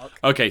ballpark.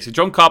 Okay, so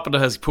John Carpenter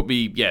has put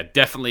me,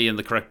 definitely in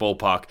the correct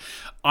ballpark.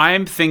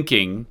 I'm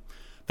thinking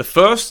the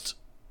first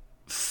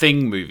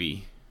Thing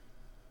movie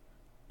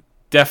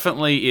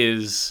definitely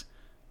is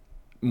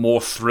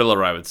more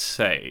thriller, I would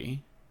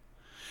say.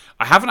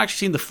 I haven't actually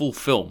seen the full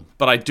film,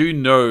 but I do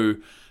know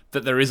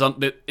that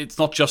it's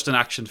not just an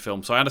action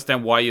film, so I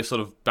understand why you're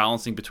sort of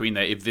balancing between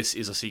there if this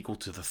is a sequel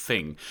to The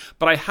Thing.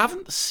 But I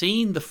haven't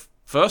seen the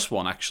first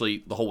one,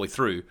 actually, the whole way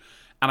through,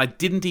 and I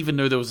didn't even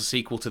know there was a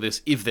sequel to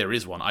this, if there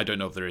is one. I don't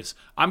know if there is.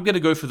 I'm going to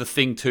go for The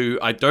Thing 2.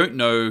 I don't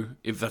know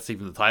if that's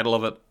even the title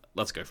of it.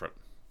 Let's go for it.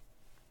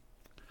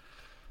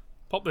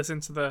 Pop this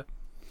into the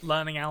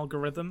learning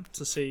algorithm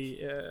to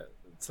see,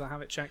 to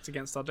have it checked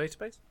against our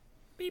database.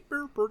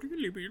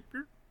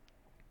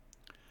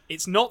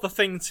 It's not The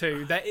Thing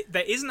 2.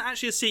 There isn't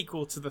actually a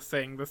sequel to The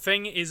Thing. The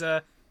Thing is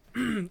a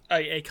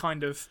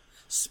kind of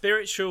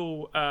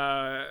spiritual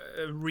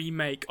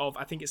remake of,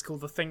 I think it's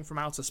called The Thing from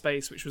Outer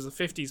Space, which was a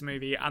 50s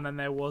movie, and then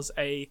there was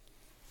a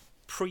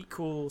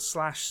prequel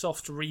 /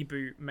 soft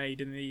reboot made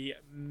in the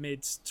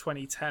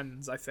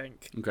mid-2010s, I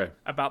think,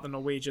 about the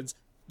Norwegians.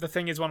 The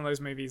Thing is one of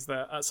those movies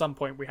that at some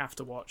point we have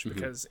to watch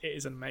because it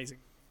is amazing.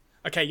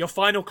 Okay, your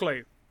final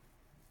clue.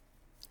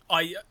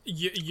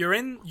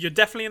 You're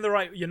definitely in the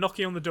right. You're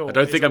knocking on the door. I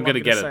don't think I'm going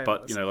to get it,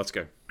 but let's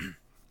go.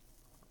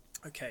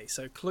 Okay,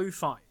 so clue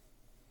 5.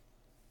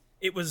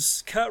 It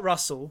was Kurt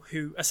Russell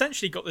who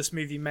essentially got this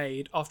movie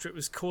made after it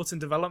was caught in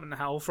development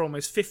hell for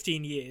almost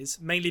 15 years,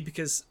 mainly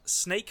because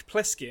Snake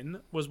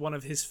Plissken was one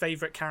of his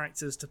favourite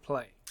characters to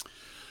play.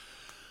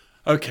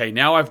 Okay,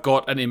 now I've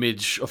got an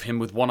image of him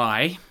with one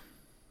eye.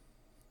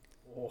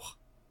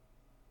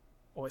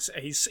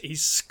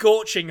 He's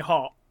scorching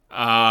hot.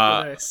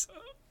 This.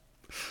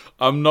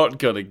 I'm not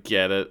going to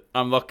get it.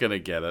 I'm not going to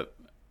get it.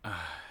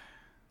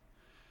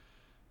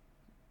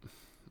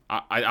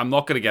 I'm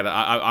not going to get it.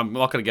 I'm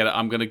not going to get it.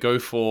 I'm going to go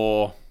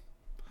for...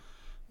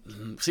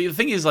 See, the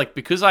thing is,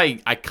 because I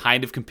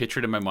kind of can picture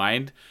it in my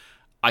mind,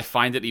 I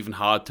find it even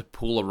hard to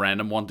pull a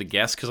random one to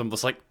guess, because I'm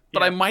just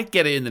but I might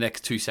get it in the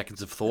next 2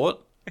 seconds of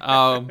thought.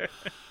 But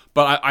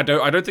I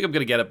don't think I'm going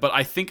to get it. But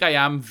I think I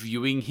am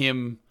viewing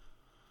him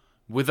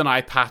with an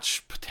eye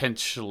patch,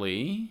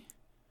 potentially.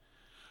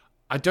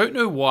 I don't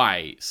know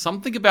why.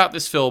 Something about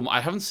this film,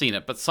 I haven't seen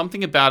it, but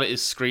something about it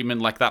is screaming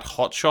like that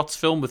Hot Shots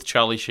film with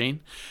Charlie Sheen.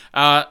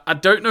 I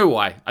don't know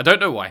why.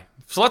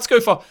 So let's go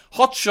for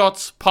Hot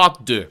Shots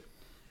Part 2.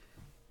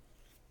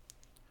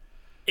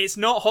 It's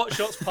not Hot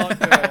Shots Part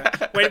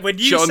 2. When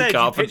you John said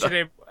Carpenter. You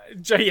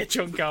pictured him... Yeah,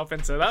 John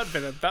Carpenter. That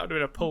would have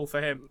been a pull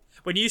for him.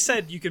 When you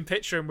said you can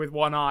picture him with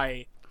one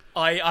eye...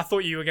 I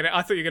thought you were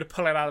gonna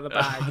pull it out of the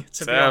bag.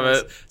 To be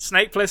honest,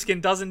 Snake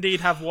Plissken does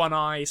indeed have one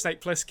eye.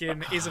 Snake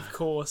Plissken is, of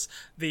course,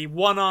 the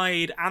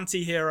one-eyed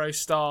anti-hero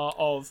star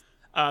of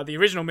the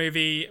original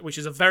movie, which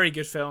is a very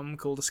good film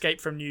called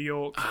Escape from New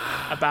York,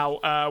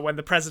 about when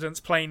the president's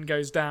plane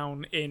goes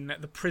down in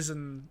the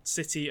prison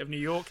city of New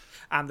York.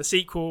 And the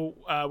sequel,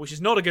 which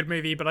is not a good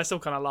movie, but I still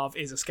kind of love,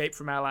 is Escape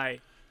from LA.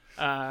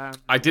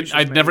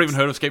 I'd never even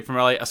heard of Escape from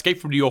LA. Escape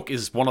from New York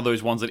is one of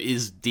those ones that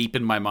is deep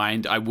in my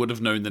mind. I would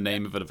have known the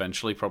name of it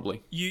eventually,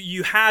 probably.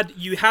 You had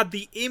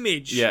the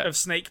image of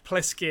Snake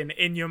Plissken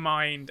in your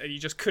mind, and you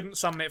just couldn't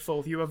summon it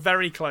forth. You were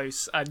very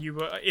close, and you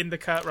were in the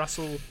Kurt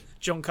Russell,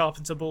 John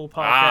Carpenter ballpark.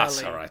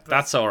 That's all right.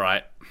 That's all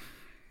right.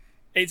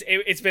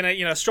 It's been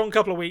a strong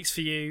couple of weeks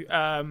for you,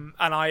 and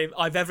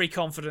I've every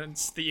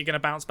confidence that you're going to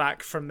bounce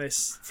back from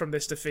this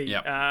defeat.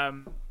 Yep.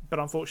 But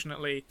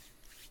unfortunately,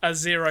 a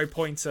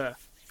 0-pointer.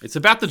 It's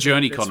about the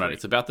journey, Conrad.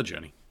 It's about the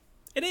journey.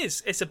 It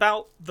is. It's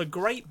about the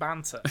great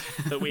banter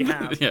that we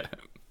have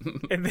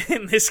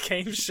in this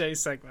game show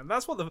segment.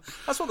 That's what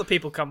the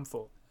people come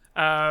for.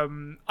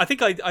 I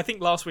think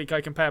last week I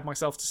compared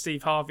myself to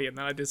Steve Harvey, and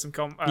then I did some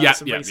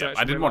research. Yeah.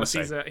 I didn't want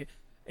to say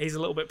he's a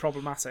little bit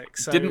problematic.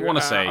 So, didn't want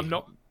to say. I'm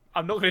not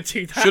going to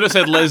do that. Should have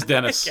said Les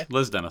Dennis.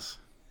 Les Dennis.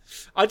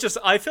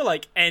 I feel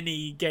like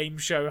any game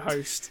show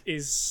host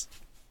is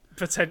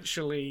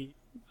potentially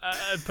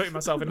putting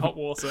myself in hot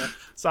water,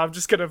 so I'm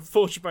just going to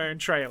forge my own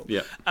trail.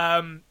 Yeah.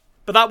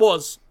 But that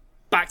was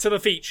back to the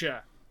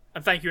feature,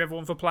 and thank you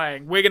everyone for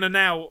playing. We're going to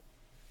now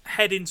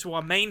head into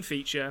our main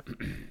feature.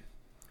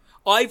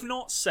 I've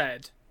not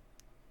said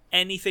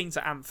anything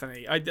to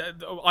Anthony.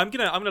 I'm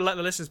gonna let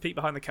the listeners peek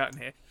behind the curtain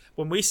here.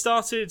 When we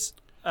started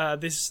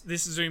this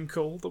Zoom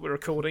call that we're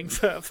recording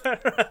for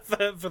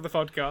the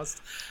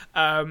podcast,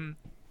 and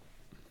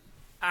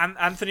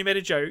Anthony made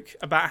a joke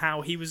about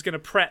how he was going to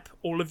prep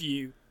all of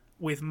you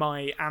with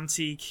my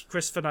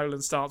anti-Christopher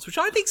Nolan stance, which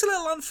I think's a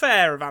little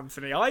unfair of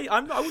Anthony. I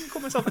wouldn't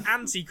call myself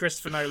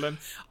anti-Christopher Nolan.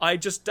 I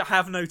just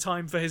have no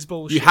time for his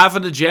bullshit. You have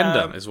an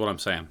agenda, is what I'm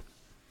saying.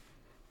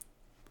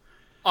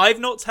 I've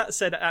not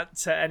said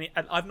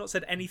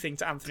anything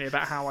to Anthony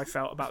about how I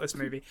felt about this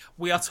movie.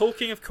 We are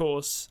talking, of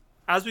course,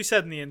 as we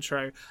said in the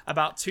intro,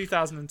 about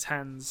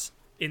 2010's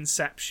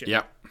Inception.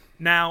 Yeah.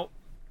 Now,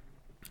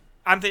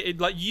 Anthony,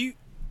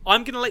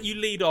 I'm going to let you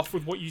lead off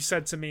with what you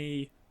said to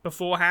me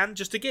beforehand,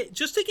 just to get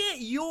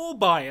your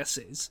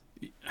biases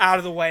out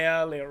of the way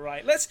earlier,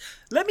 right?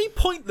 Let me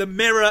point the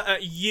mirror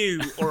at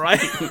you, all right?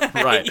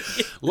 Right.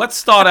 Let's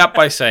start out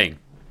by saying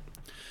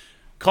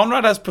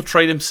Conrad has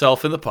portrayed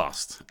himself in the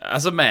past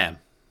as a man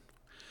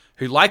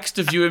who likes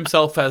to view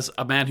himself as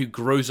a man who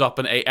grows up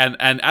and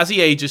as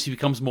he ages, he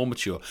becomes more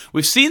mature.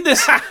 We've seen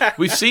this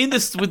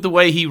with the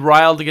way he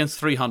riled against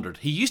 300.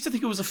 He used to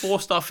think it was a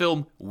 4-star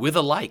film with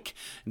a like.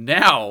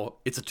 Now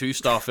it's a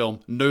 2-star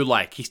film, no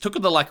like. He's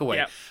taken the like away.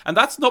 Yep. And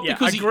that's not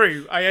because I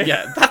grew.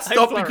 That's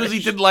not because he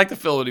didn't like the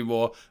film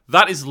anymore.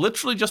 That is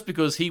literally just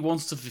because he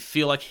wants to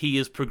feel like he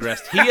has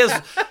progressed.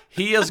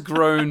 He has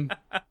grown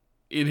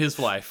in his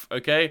life,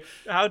 okay?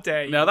 How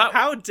dare you? Now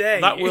How dare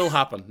you? That will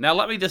happen. Now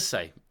let me just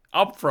say,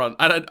 up front,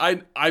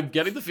 and I'm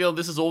getting the feeling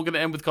this is all going to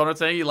end with Conrad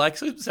saying he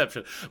likes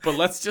Inception, but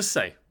let's just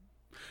say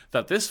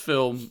that this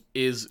film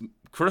is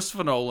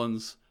Christopher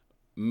Nolan's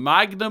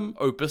magnum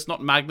opus, not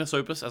Magnus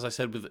opus, as I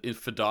said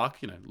for Dark,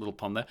 little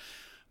pun there.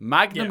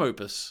 Magnum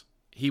opus.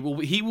 He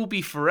will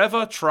be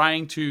forever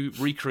trying to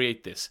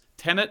recreate this.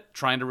 Tenet,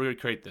 trying to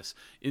recreate this.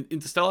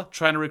 Interstellar,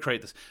 trying to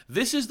recreate this.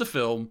 This is the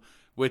film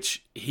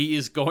which he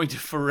is going to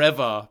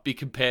forever be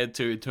compared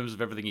to in terms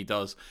of everything he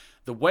does.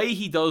 The way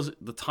he does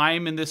the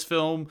time in this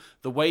film,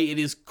 the way it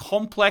is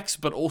complex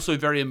but also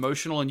very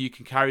emotional and you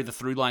can carry the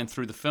through line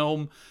through the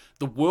film,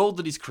 the world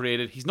that he's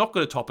created, he's not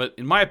going to top it,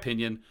 in my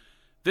opinion.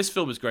 This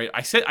film is great.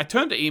 I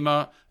turned to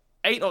Ema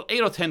 8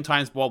 or 10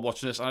 times while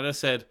watching this and I just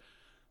said,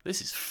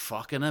 this is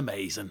fucking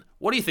amazing.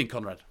 What do you think,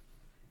 Conrad?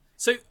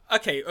 So,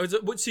 okay,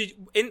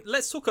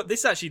 let's talk. This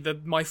is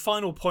actually my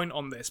final point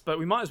on this, but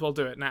we might as well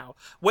do it now.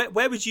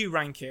 Where would you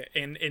rank it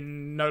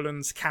in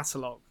Nolan's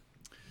catalogue?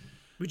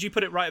 Would you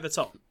put it right at the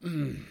top?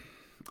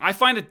 I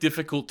find it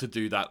difficult to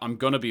do that, I'm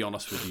going to be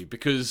honest with you,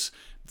 because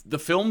the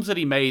films that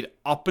he made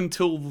up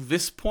until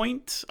this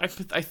point, I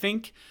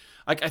think,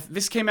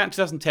 this came out in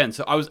 2010,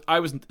 so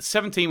I was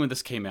 17 when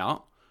this came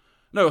out.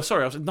 No,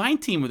 sorry, I was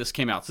 19 when this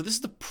came out. So this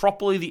is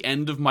properly the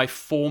end of my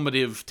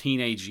formative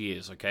teenage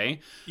years,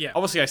 okay? Yeah.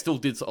 Obviously, I still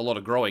did a lot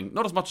of growing.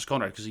 Not as much as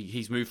Conrad, because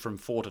he's moved from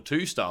 4 to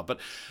 2-star.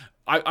 But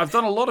I've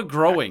done a lot of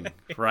growing,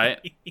 right,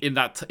 in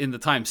the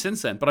time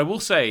since then. But I will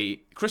say,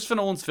 Christopher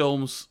Nolan's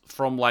films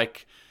from,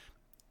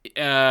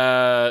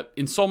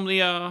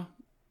 Insomnia,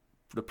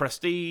 The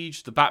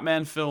Prestige, the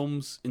Batman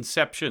films,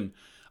 Inception,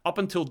 up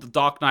until The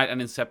Dark Knight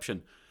and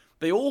Inception,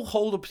 they all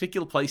hold a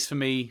particular place for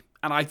me.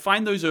 And I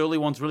find those early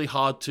ones really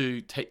hard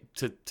to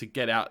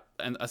get out.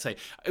 And I say,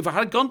 if I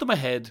had a gun to my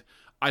head,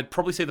 I'd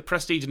probably say The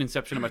Prestige and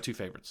Inception are my 2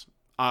 favorites.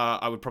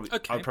 I would probably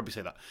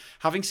say that.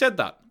 Having said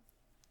that,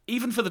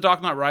 even for The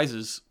Dark Knight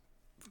Rises,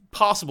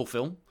 passable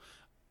film.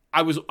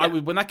 I was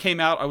when that came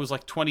out, I was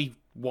like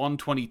 21,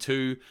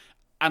 22,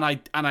 and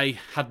I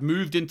had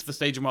moved into the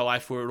stage of my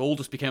life where it all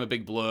just became a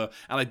big blur,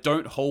 and I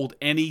don't hold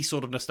any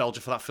sort of nostalgia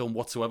for that film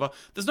whatsoever.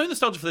 There's no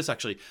nostalgia for this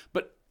actually,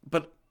 but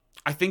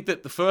I think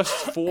that the first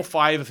 4 or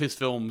 5 of his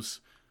films,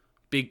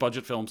 big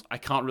budget films, I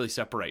can't really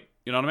separate.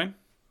 You know what I mean?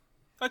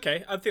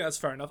 Okay, I think that's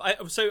fair enough. I'm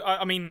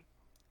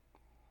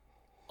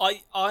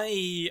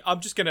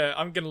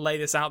gonna lay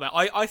this out there.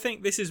 I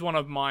think this is one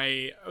of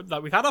my,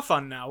 like, we've had our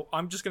fun now.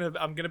 I'm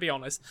gonna be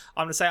honest.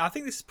 I'm gonna say I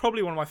think this is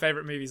probably one of my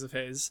favorite movies of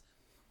his.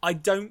 I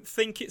don't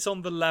think it's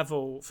on the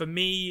level for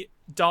me.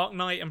 Dark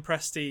Knight and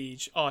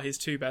Prestige are his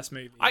 2 best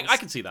movies. I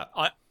can see that.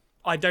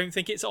 I don't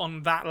think it's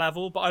on that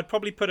level, but I'd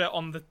probably put it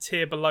on the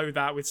tier below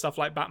that with stuff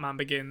like Batman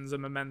Begins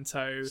and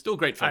Memento. Still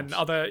great films. And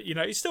other,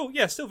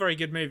 still very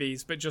good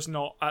movies, but just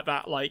not at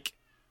that,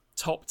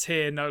 top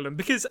tier Nolan.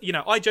 Because,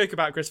 I joke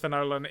about Christopher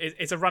Nolan.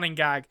 It's a running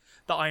gag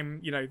that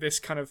I'm,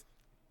 this kind of,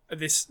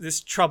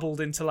 this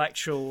troubled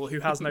intellectual who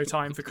has no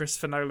time for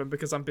Christopher Nolan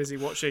because I'm busy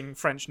watching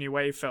French New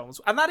Wave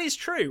films. And that is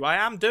true. I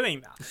am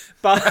doing that.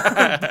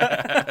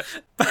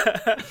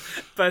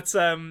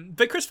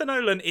 But Christopher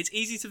Nolan, it's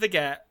easy to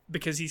forget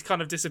because he's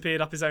kind of disappeared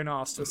up his own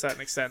arse to a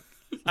certain extent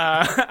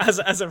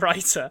as a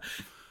writer.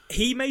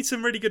 He made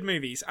some really good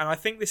movies, and I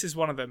think this is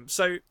one of them.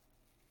 So,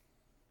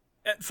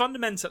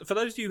 fundamental, for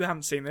those of you who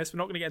haven't seen this, we're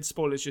not going to get into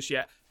spoilers just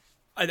yet.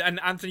 and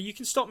Anthony, you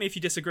can stop me if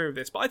you disagree with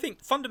this, but I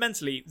think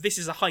fundamentally this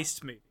is a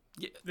heist movie.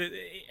 Yeah.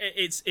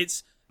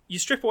 It's you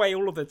strip away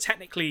all of the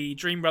technically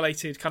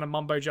dream-related kind of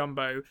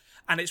mumbo-jumbo,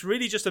 and it's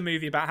really just a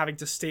movie about having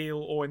to steal,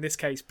 or in this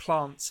case,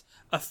 plant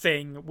a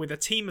thing with a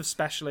team of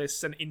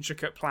specialists and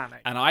intricate planning.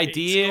 An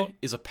idea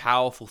is a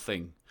powerful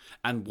thing.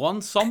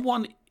 And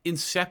someone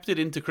incepted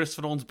into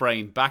Christopher Nolan's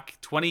brain back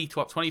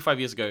 25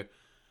 years ago,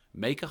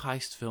 make a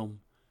heist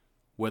film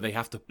where they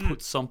have to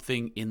put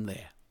something in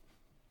there.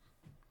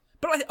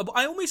 But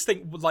I almost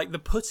think, like, the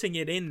putting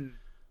it in...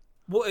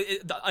 Well,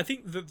 I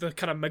think the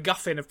kind of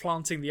MacGuffin of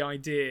planting the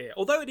idea,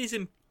 although it is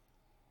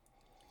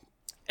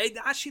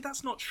actually,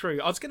 that's not true.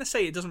 I was going to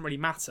say it doesn't really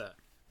matter,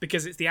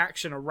 because it's the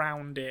action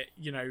around it,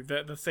 you know,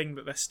 the thing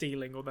that they're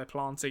stealing or they're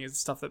planting is the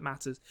stuff that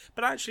matters.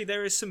 But actually,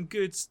 there is some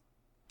good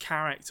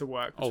character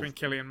work between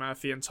Cillian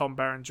Murphy and Tom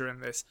Berenger in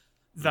this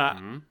that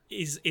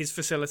is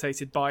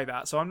facilitated by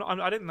that. So I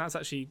don't think that's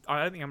actually...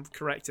 I don't think I'm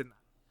correct in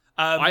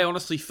that. I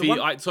honestly feel...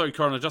 sorry,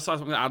 Corona, just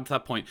something to add to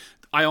that point.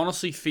 I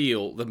honestly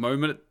feel the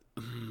moment...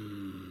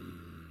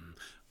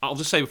 I'll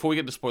just say before we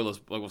get into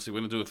spoilers, obviously we're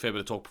going to do a fair bit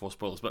of talk before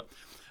spoilers, but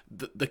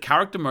the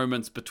character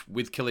moments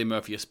with Cillian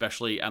Murphy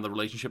especially, and the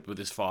relationship with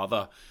his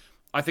father,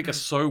 I think are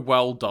so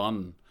well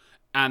done,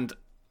 and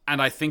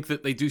I think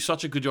that they do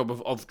such a good job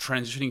of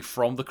transitioning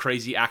from the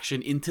crazy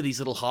action into these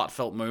little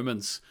heartfelt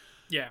moments.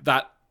 Yeah.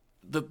 That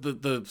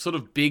the sort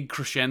of big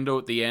crescendo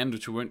at the end,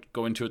 which we won't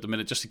go into at the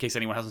minute, just in case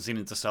anyone hasn't seen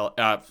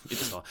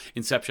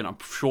Inception. I'm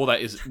sure that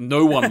is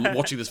no one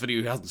watching this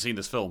video who hasn't seen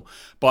this film,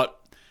 but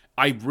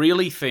I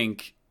really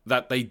think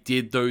that they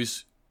did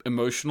those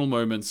emotional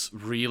moments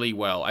really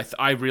well.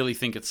 I really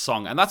think it's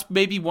sung. And that's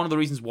maybe one of the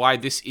reasons why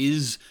this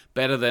is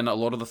better than a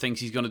lot of the things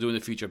he's going to do in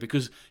the future,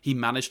 because he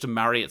managed to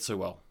marry it so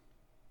well.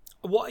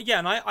 Yeah,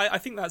 and I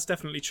think that's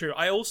definitely true.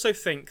 I also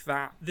think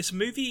that this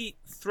movie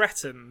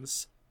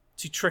threatens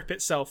to trip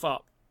itself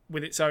up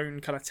with its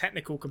own kind of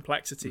technical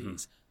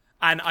complexities.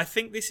 And I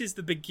think this is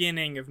the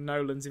beginning of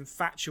Nolan's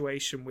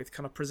infatuation with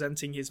kind of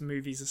presenting his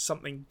movies as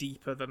something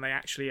deeper than they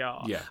actually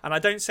are. Yeah. And I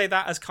don't say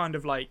that as kind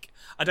of like...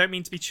 I don't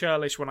mean to be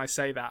churlish when I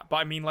say that, but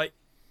I mean, like,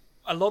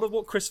 a lot of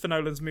what Christopher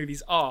Nolan's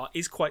movies are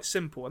is quite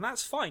simple, and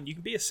that's fine. You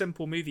can be a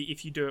simple movie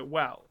if you do it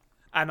well.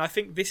 And I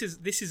think this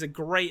is a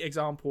great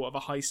example of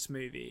a heist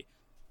movie.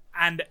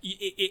 And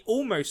it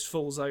almost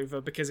falls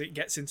over because it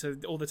gets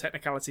into all the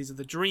technicalities of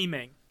the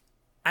dreaming.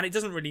 And it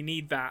doesn't really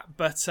need that,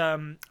 but...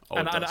 it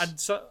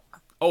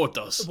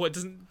does. Well, it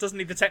doesn't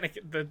need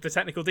the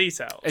technical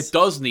details. It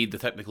does need the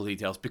technical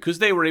details because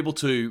they were able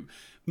to,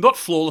 not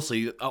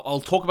flawlessly. I'll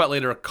talk about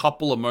later a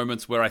couple of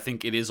moments where I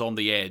think it is on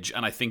the edge,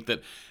 and I think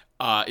that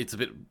it's a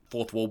bit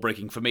fourth wall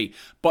breaking for me.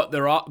 But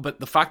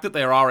the fact that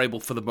they are able,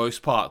 for the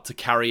most part, to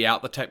carry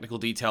out the technical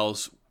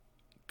details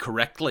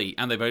correctly,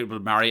 and they've been able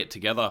to marry it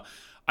together.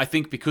 I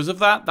think because of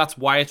that, that's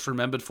why it's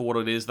remembered for what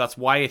it is. That's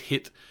why it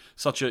hit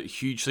such a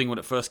huge thing when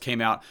it first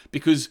came out,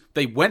 because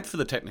they went for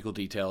the technical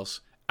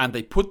details. And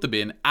they put them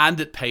in, and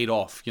it paid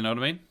off. You know what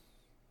I mean?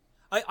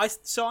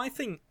 So I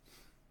think,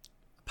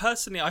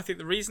 personally, I think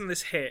the reason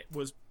this hit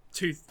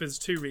there's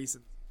two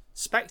reasons.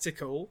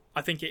 Spectacle,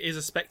 I think it is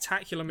a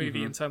spectacular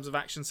movie in terms of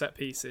action set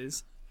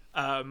pieces.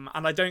 And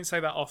I don't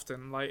say that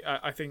often. Like,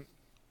 I think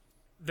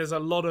there's a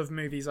lot of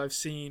movies I've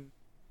seen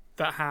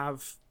that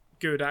have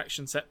good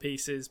action set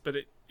pieces, but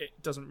it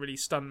doesn't really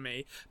stun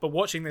me. But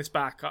watching this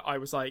back, I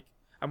was like,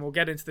 and we'll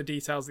get into the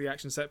details of the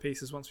action set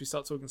pieces once we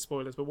start talking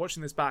spoilers, but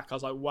watching this back, I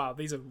was like, wow,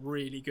 these are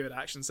really good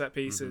action set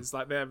pieces.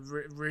 Like, they're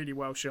really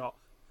well shot.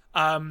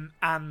 And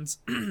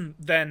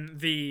then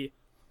the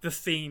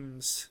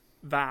themes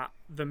that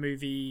the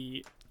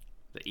movie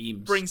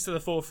brings to the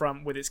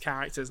forefront with its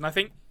characters. And I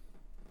think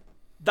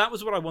that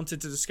was what I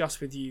wanted to discuss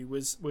with you,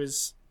 was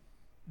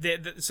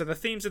so the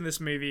themes in this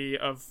movie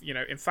of, you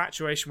know,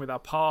 infatuation with our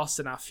past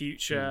and our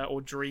future,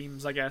 or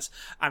dreams, I guess,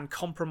 and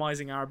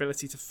compromising our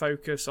ability to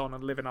focus on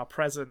and live in our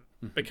present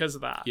because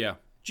of that. Yeah.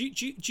 Do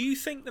you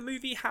think the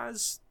movie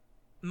has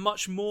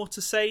much more to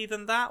say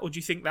than that, or do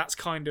you think that's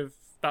kind of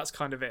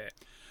it?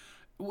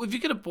 Well, if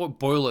you're going to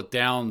boil it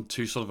down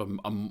to sort of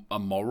a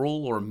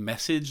moral or a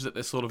message that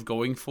they're sort of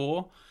going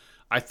for,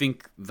 I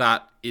think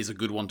that is a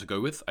good one to go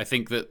with. I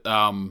think that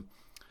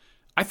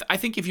I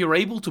think if you're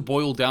able to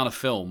boil down a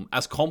film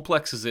as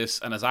complex as this,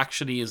 and as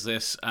actiony as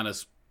this, and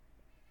as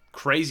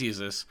crazy as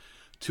this,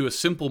 to a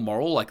simple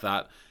moral like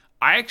that,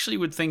 I actually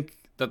would think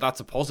that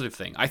that's a positive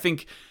thing. I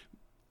think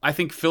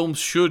films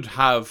should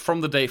have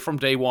from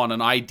day one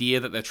an idea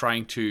that they're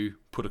trying to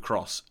put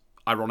across.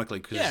 Ironically,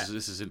 because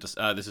this is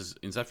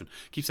Inception.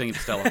 Keep saying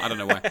Interstellar. I don't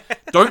know why.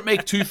 Don't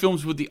make two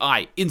films with the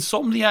I.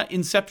 Insomnia,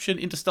 Inception,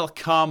 Interstellar.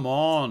 Come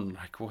on,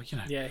 like, well, you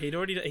know. Yeah,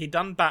 he'd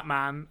done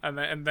Batman,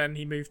 and then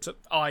he moved to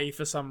I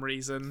for some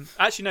reason.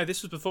 Actually, no,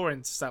 this was before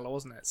Interstellar,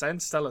 wasn't it? So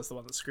Interstellar's the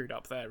one that screwed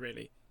up there.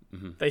 Really,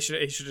 he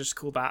should just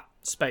call that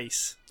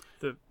Space.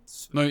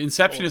 No,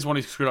 Inception is one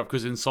he screwed up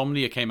because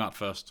Insomnia came out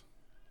first.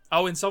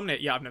 Oh, Insomnia.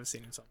 Yeah, I've never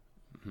seen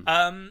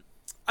Insomnia.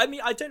 I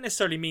mean, I don't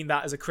necessarily mean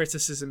that as a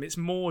criticism. It's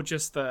more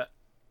just that,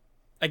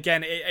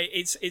 again,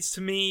 it's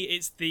to me,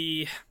 it's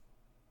the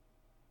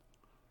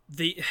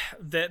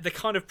the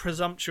kind of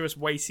presumptuous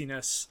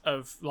weightiness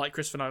of like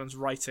Christopher Nolan's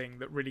writing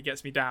that really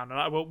gets me down,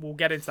 and we'll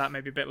get into that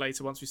maybe a bit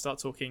later once we start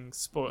talking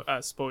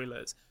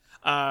spoilers.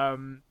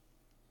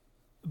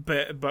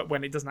 But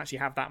when it doesn't actually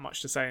have that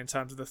much to say in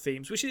terms of the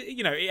themes, which is,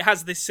 it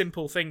has this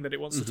simple thing that it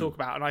wants to talk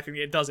about, and I think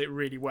it does it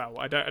really well.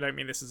 I don't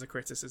mean this as a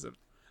criticism.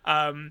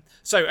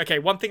 So okay,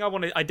 one thing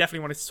I definitely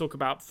wanted to talk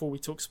about before we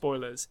talk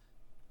spoilers.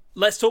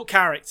 Let's talk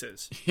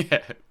characters. Yeah.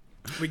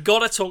 We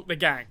gotta talk the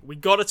gang. You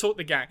get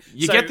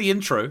the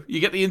intro.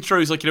 You get the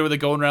intros, like, where they're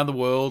going around the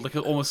world, like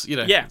almost,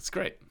 Yeah. It's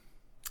great.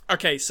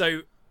 Okay, so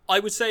I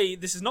would say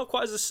this is not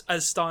quite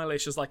as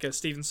stylish as like a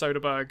Steven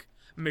Soderbergh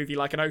movie,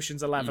 like an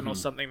Ocean's 11 or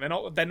something. They're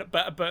not.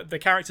 But the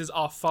characters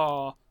are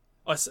far.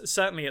 Or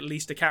certainly, at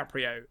least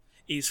DiCaprio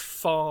is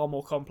far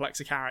more complex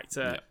a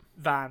character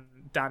than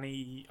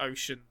Danny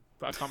Ocean.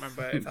 But I can't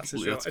remember if that's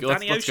his real name.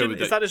 Danny Ocean,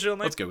 is that his real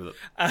name? Let's go with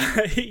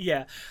it.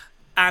 Yeah,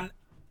 and.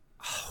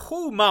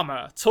 Oh,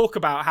 mama, talk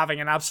about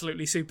having an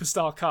absolutely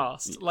superstar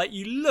cast. Like,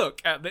 you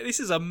look at this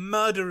is a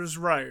murderer's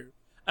row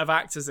of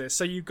actors.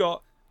 So you've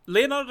got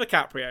Leonardo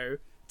DiCaprio,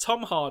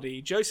 Tom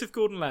Hardy, Joseph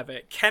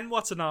Gordon-Levitt, Ken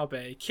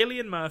Watanabe,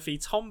 Cillian Murphy,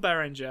 Tom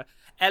Berenger,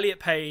 Elliot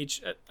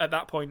Page, at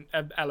that point,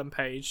 Ellen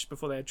Page,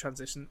 before they had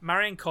transitioned,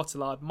 Marion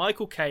Cotillard,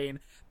 Michael Caine,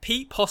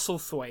 Pete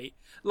Postlethwaite.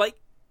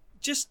 Like,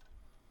 just...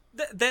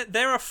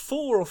 There are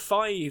 4 or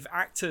 5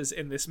 actors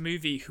in this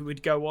movie who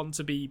would go on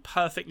to be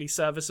perfectly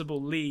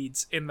serviceable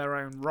leads in their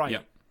own right.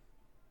 Yep.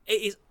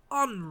 It is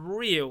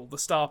unreal, the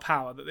star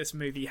power that this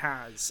movie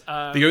has.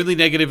 The only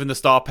negative in the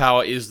star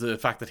power is the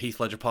fact that Heath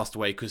Ledger passed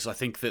away, because I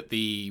think that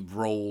the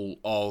role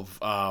of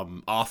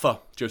Arthur,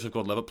 Joseph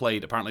Gordon-Levitt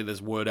played, apparently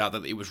there's word out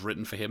that it was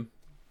written for him.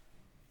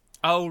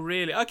 Oh,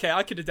 really? Okay,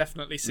 I could have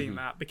definitely seen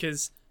that,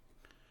 because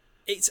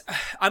it's...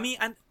 I mean,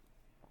 and...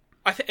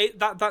 I think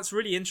that's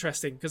really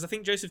interesting, because I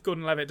think Joseph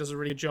Gordon-Levitt does a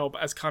really good job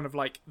as kind of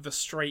like the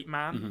straight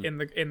man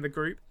in the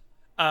group,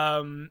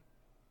 and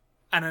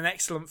an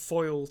excellent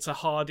foil to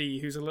Hardy,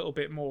 who's a little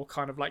bit more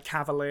kind of like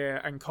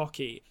cavalier and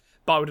cocky.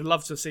 But I would have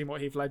loved to have seen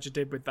what Heath Ledger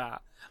did with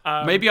that.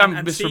 Maybe I'm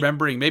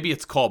misremembering. Maybe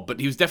it's Cobb,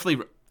 but he was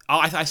definitely.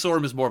 I saw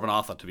him as more of an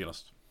Arthur, to be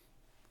honest.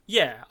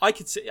 Yeah, I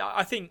could see.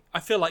 I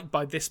feel like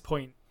by this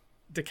point,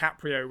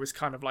 DiCaprio was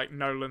kind of like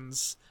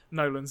Nolan's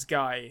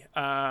guy.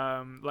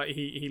 Like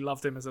he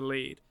loved him as a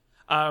lead.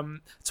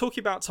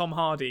 Talking about Tom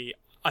Hardy,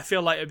 I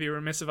feel like it'd be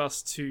remiss of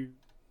us to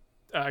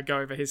go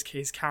over his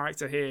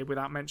character here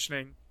without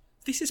mentioning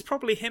this is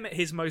probably him at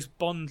his most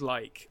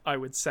Bond-like, I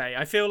would say.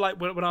 I feel like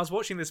when I was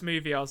watching this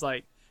movie, I was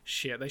like,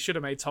 shit, they should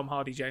have made Tom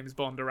Hardy James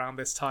Bond around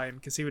this time,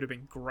 because he would have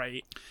been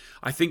great.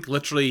 I think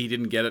literally he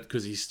didn't get it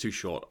because he's too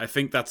short. I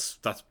think that's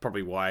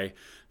probably why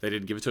they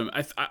didn't give it to him.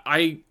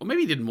 Or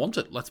maybe he didn't want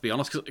it. Let's be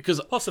honest,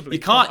 because possibly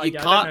you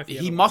can't.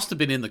 He must have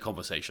been in the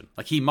conversation.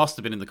 Like, he must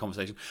have been in the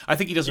conversation. I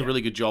think he does a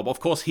really good job. Of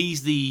course,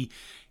 he's the.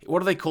 What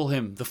do they call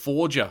him? The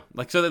forger.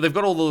 Like, so they've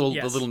got all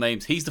the little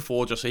names. He's the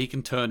forger, so he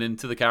can turn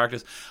into the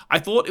characters. I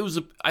thought it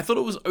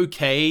was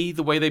okay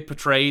the way they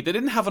portrayed. They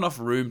didn't have enough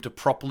room to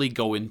properly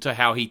go into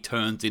how he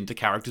turns into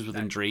characters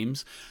within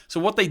dreams. So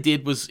what they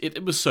did was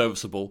it was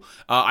serviceable.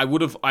 I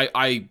would have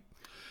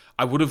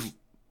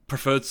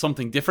preferred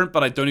something different,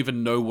 but I don't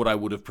even know what I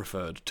would have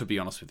preferred, to be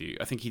honest with you.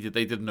 I think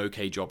they did an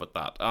okay job at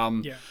that.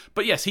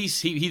 But yes,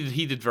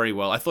 he did very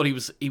well. I thought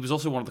he was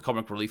also one of the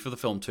comic relief for the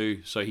film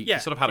too. So he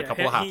sort of had a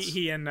couple of hats.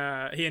 He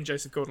and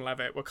Joseph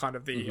Gordon-Levitt were kind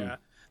of the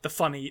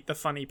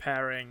funny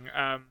pairing.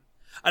 And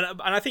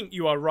I think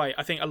you are right.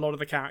 I think a lot of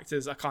the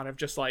characters are kind of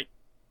just like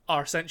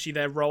are essentially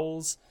their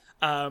roles,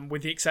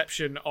 with the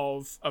exception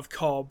of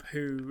Cobb,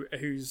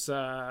 who's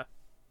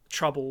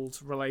troubled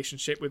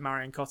relationship with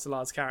Marion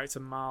Cotillard's character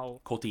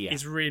Mal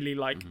is really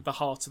like the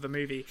heart of the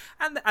movie,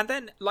 and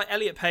then like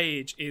Elliot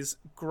Page is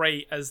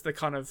great as the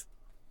kind of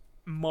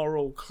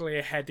moral,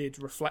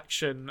 clear-headed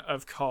reflection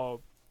of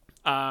Cobb.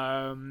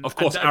 Of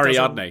course,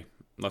 Ariadne.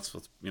 That's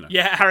what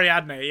Yeah,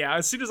 Ariadne. Yeah,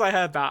 as soon as I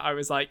heard that, I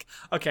was like,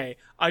 okay,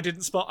 I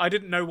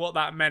didn't know what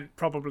that meant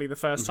probably the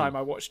first time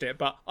I watched it,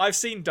 but I've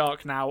seen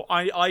Dark now.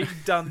 I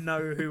don't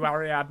know who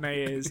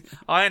Ariadne is.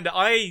 I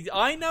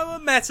know a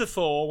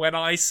metaphor when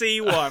I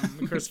see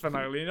one. Christopher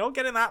Nolan, you're not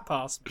getting that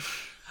past me.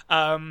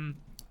 And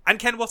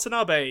Ken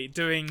Watanabe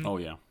doing. Oh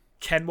yeah.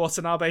 Ken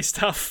Watanabe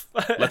stuff.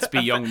 Let's be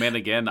young men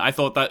again. I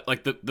thought that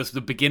like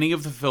the beginning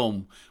of the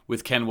film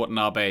with Ken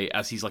Watanabe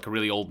as he's like a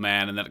really old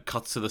man, and then it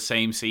cuts to the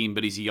same scene,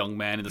 but he's a young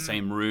man in the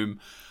same room.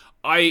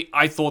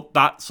 I thought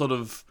that sort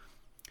of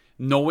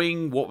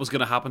knowing what was going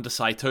to happen to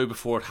Saito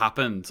before it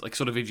happened, like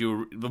sort of when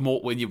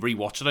you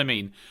rewatch it, I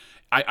mean,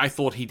 I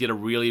thought he did a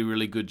really,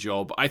 really good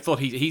job. I thought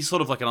he's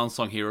sort of like an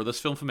unsung hero of this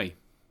film for me.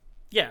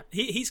 Yeah,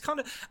 he's kind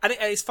of, and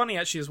it's funny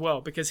actually as well,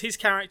 because his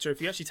character,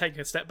 if you actually take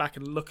a step back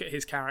and look at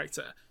his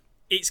character,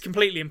 it's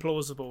completely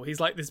implausible. He's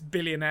like this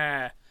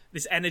billionaire,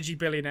 this energy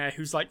billionaire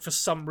who's like for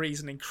some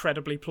reason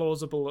incredibly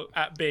plausible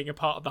at being a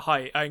part of the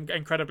heist,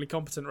 incredibly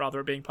competent rather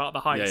at being part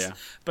of the heist. Yeah.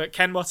 But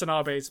Ken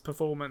Watanabe's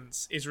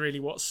performance is really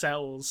what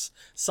sells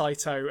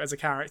Saito as a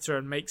character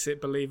and makes it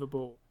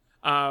believable.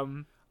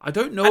 I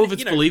don't know if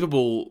it's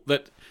believable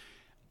that.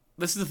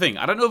 This is the thing.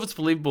 I don't know if it's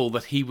believable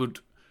that he would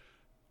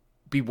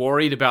be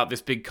worried about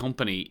this big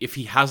company if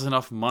he has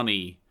enough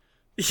money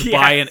to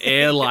buy an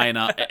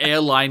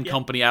airline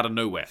company out of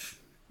nowhere.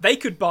 They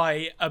could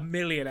buy 1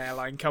 million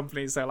airline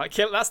companies. They're like,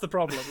 that's the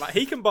problem. Like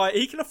he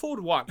can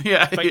afford one.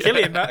 Yeah, but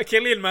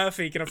Cillian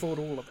Murphy can afford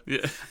all of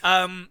it.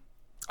 Yeah.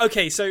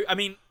 Okay, so I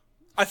mean,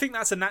 I think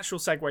that's a natural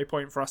segue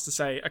point for us to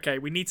say, okay,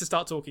 we need to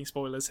start talking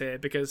spoilers here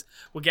because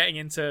we're getting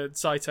into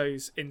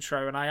Saito's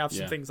intro, and I have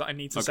some things that I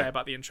need to say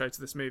about the intro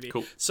to this movie.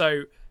 Cool.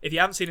 So if you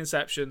haven't seen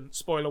Inception,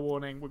 spoiler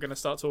warning, we're going to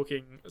start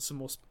talking some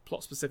more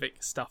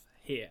plot-specific stuff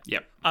here.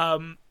 Yep.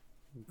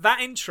 That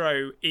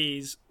intro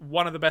is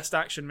one of the best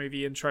action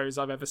movie intros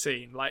I've ever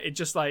seen. Like, it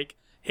just like,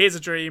 here's a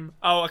dream.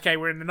 Oh, okay,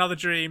 we're in another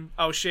dream.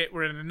 Oh shit,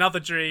 we're in another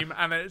dream.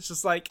 And it's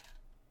just like,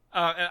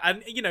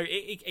 and you know,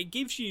 it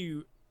gives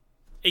you,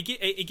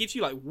 it gives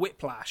you like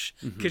whiplash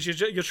because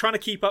you're trying to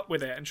keep up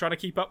with it and trying to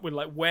keep up with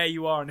like where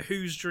you are and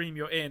whose dream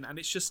you're in, and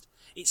it's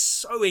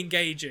so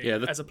engaging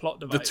as a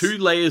plot device. The 2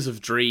 layers of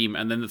dream,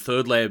 and then the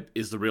third layer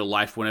is the real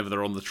life. Whenever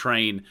they're on the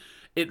train.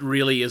 It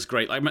really is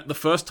great. Like the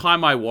first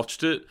time I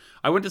watched it,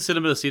 I went to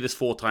cinema to see this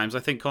 4 times. I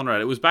think, Conrad,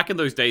 it was back in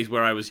those days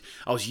where I was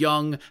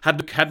young,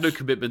 had no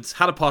commitments,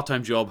 had a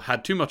part-time job,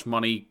 had too much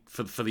money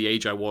for the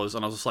age I was,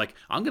 and I was just like,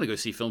 I'm gonna go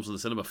see films in the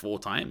cinema 4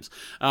 times.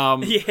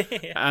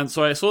 And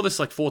so I saw this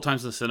like 4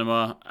 times in the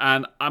cinema,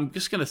 and I'm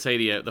just gonna say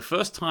to you, the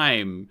first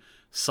time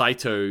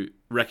Saito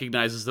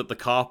recognizes that the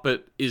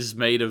carpet is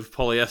made of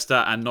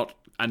polyester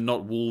and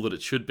not wool that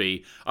it should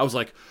be, I was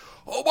like,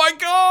 oh my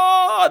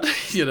god!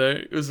 You know,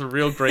 it was a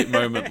real great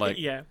moment. Like,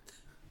 yeah,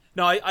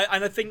 no,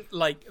 I think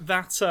like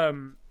that,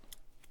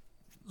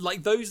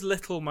 like those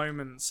little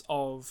moments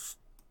of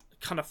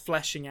kind of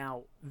fleshing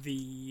out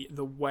the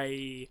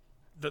way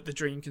that the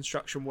dream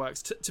construction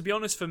works. To be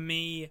honest, for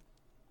me,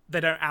 they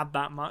don't add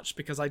that much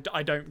because I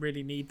don't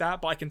really need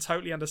that. But I can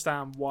totally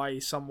understand why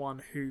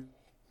someone who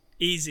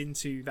is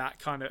into that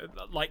kind of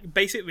like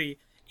basically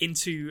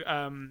into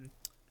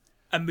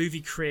a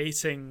movie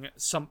creating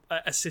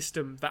a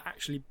system that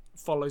actually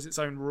follows its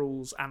own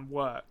rules and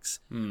works,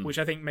 which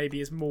I think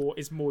maybe is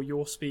more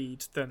your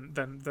speed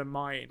than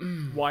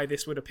mine. Why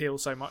this would appeal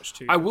so much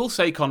to you. I will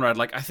say, Conrad,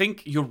 like I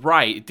think you're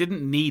right. It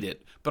didn't need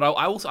it, but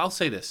I'll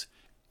say this: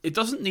 it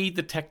doesn't need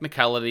the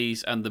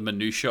technicalities and the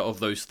minutia of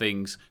those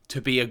things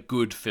to be a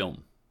good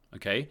film.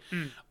 Okay,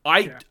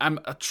 I am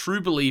a true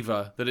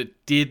believer that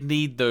it did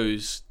need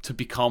those to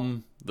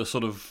become the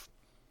sort of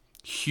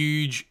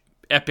huge,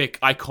 epic,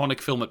 iconic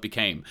film it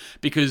became.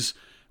 Because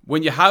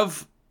when you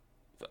have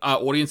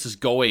audiences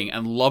going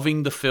and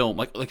loving the film,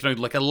 like you know,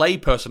 like a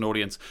layperson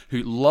audience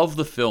who love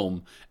the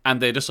film,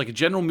 and they're just like a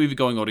general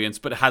movie-going audience,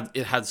 but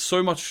it had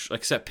so much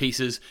like set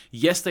pieces.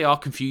 Yes, they are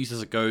confused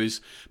as it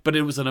goes, but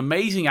it was an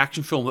amazing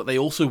action film that they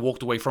also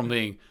walked away from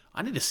being,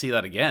 I need to see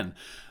that again.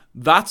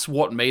 That's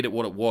what made it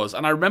what it was.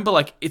 And I remember,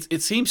 like,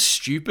 it seems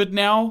stupid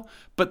now,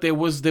 but there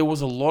was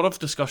a lot of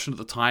discussion at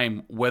the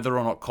time whether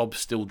or not Cobb's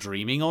still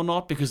dreaming or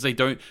not, because they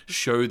don't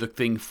show the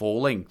thing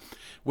falling.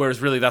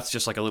 Whereas really that's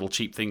just like a little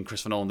cheap thing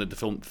Christopher Nolan did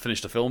to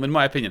finish the film, in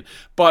my opinion.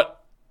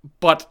 But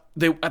at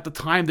the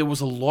time there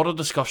was a lot of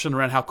discussion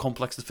around how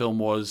complex the film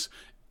was.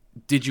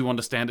 Did you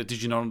understand it?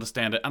 Did you not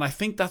understand it? And I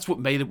think that's what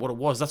made it what it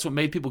was. That's what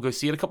made people go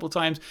see it a couple of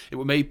times. It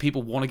what made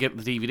people want to get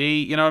the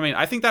DVD. You know what I mean?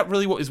 I think that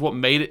really is what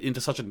made it into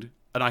such an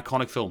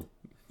iconic film.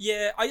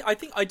 Yeah, I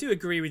think I do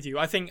agree with you.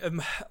 I think I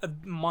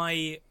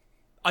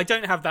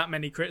don't have that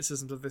many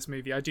criticisms of this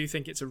movie. I do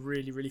think it's a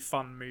really, really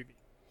fun movie.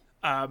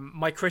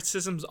 My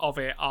criticisms of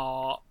it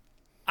are,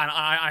 and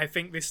I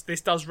think this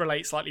does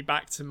relate slightly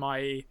back to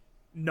my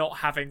not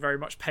having very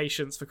much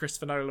patience for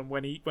Christopher Nolan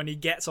when he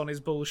gets on his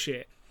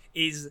bullshit,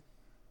 is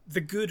the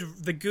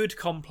good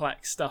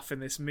complex stuff in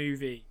this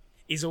movie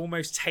is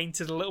almost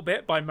tainted a little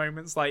bit by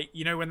moments like,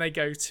 you know, when they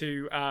go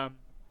to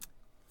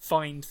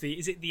find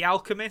is it the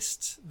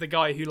alchemist, the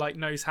guy who like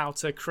knows how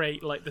to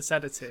create like the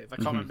sedative. I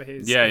can't remember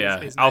his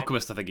his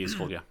alchemist name. I think he's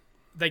called. Yeah,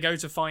 they go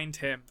to find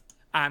him,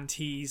 and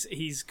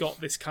he's got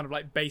this kind of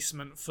like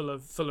basement full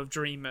of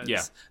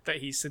dreamers that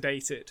he's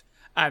sedated.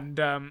 And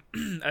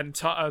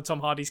Tom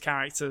Hardy's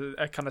character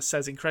kind of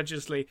says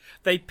incredulously,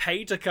 they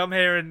pay to come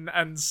here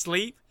and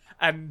sleep.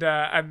 And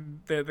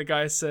the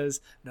guy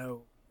says,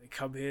 no, they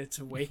come here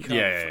to wake up.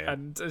 Yeah.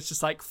 And it's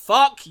just like,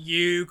 fuck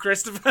you,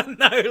 Christopher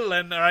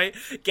Nolan, all right?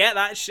 Get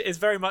that shit. It's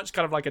very much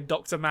kind of like a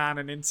Dr. Mann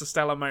and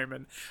Interstellar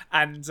moment.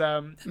 And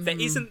there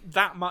isn't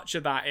that much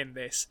of that in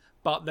this,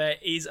 but there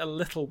is a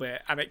little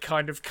bit, and it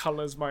kind of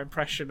colours my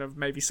impression of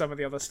maybe some of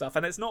the other stuff.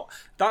 And it's not,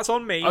 that's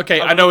on me.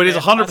 Okay, I know it is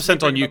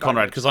 100% on you,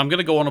 Conrad, because I'm going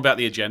to go on about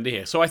the agenda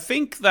here. So I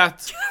think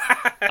that,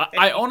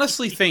 I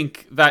honestly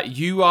think that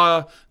you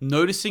are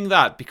noticing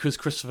that because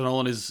Christopher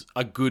Nolan is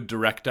a good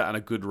director and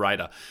a good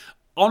writer.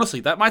 Honestly,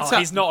 that might sound...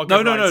 he's not a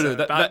good writer.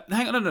 No.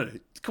 Hang on, no.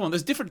 Come on,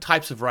 there's different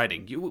types of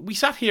writing. We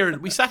sat here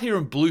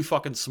and blew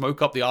fucking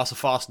smoke up the arse of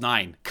Fast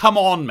 9. Come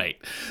on,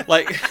 mate.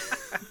 Like...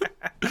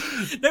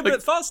 No,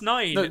 but Fast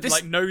 9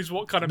 knows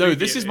what kind of movie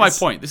this is my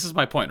point. This is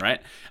my point,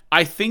 right?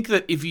 I think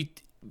that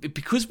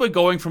because we're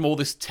going from all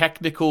this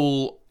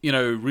technical, you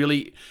know,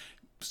 really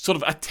sort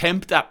of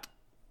attempt at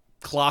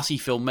classy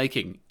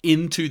filmmaking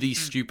into these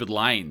stupid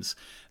lines.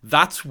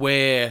 That's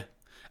where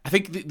I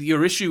think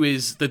your issue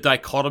is the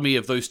dichotomy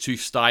of those two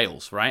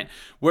styles, right?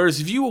 Whereas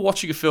if you were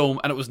watching a film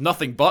and it was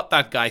nothing but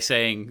that guy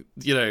saying,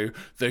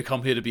 they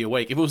come here to be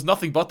awake, if it was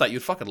nothing but that,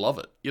 you'd fucking love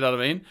it. You know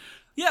what I mean?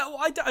 Yeah, well,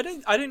 I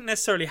don't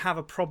necessarily have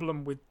a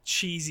problem with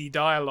cheesy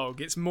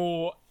dialogue. It's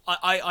more,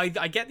 I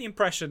get the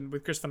impression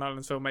with Christopher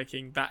Nolan's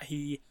filmmaking that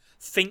he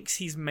thinks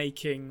he's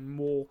making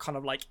more kind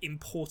of like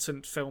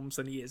important films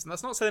than he is, and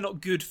that's not to say they're not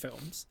good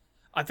films.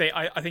 I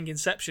think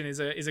Inception is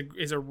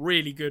a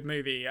really good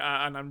movie,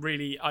 and I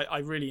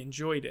really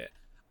enjoyed it.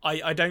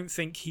 I don't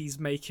think he's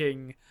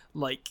making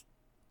like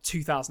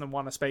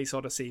 2001: A Space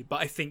Odyssey,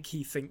 but I think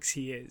he thinks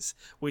he is,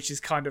 which is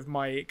kind of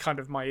my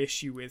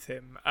issue with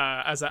him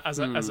as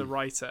a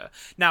writer.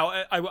 Now,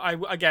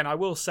 I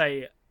will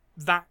say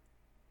that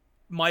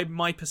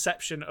my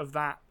perception of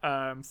that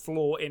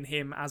flaw in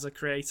him as a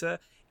creator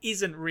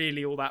isn't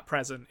really all that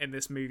present in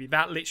this movie.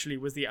 That literally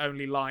was the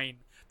only line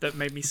that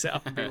made me sit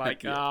up and be like,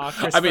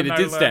 Christopher Nolan. It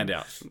did stand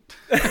out.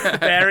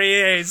 There he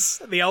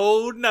is. The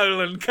old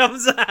Nolan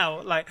comes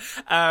out. Like,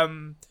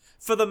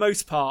 for the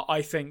most part,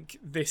 I think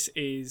this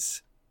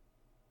is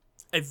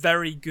a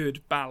very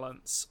good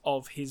balance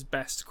of his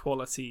best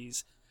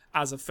qualities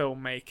as a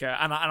filmmaker.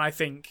 And I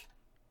think,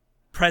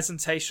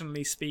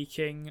 presentationally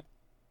speaking,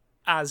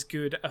 as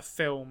good a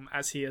film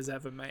as he has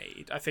ever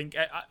made. I think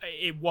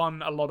it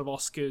won a lot of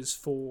Oscars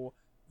for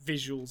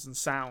visuals and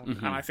sound,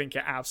 and I think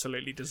it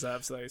absolutely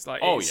deserves those.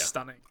 Like, it's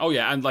stunning. Oh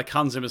yeah, and like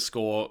Hans Zimmer's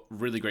score,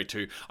 really great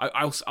too.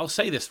 I'll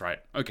say this, right?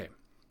 Okay.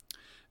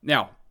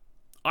 Now,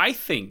 I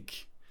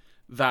think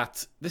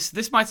that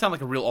this might sound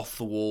like a real off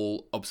the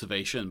wall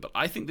observation, but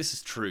I think this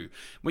is true.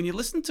 When you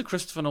listen to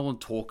Christopher Nolan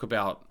talk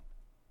about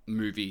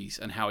movies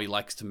and how he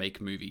likes to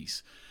make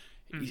movies,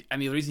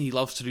 and the reason he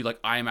loves to do like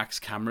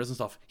IMAX cameras and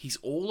stuff, he's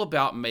all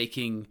about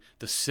making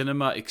the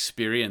cinema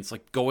experience,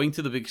 like going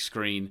to the big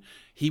screen.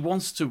 He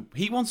wants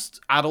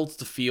adults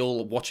to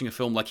feel watching a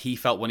film like he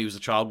felt when he was a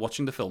child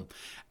watching the film.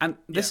 And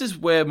this is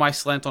where my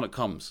slant on it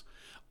comes.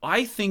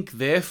 I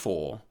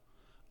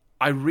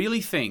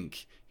really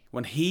think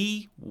when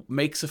he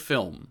makes a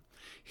film,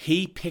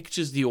 he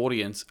pictures the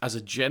audience as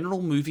a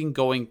general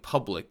moving-going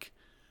public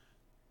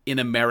in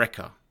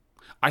America.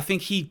 I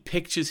think he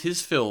pictures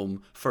his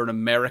film for an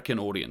American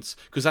audience,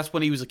 because that's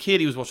when he was a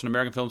kid, he was watching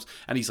American films,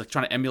 and he's like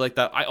trying to emulate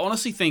that. I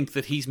honestly think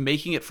that he's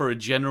making it for a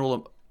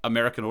general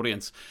American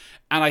audience.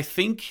 And I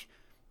think,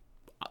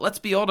 let's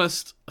be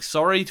honest,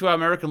 sorry to our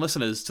American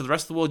listeners, to the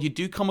rest of the world, you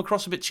do come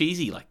across a bit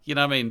cheesy. Like, you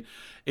know what I mean?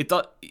 It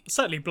does,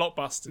 certainly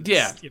blockbusters.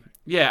 Yeah.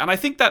 Yeah, and I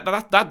think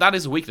that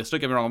is a weakness. Don't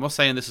get me wrong, I'm not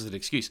saying this is an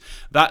excuse.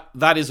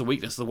 That is a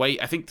weakness. The way,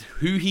 I think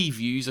who he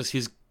views as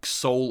his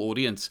sole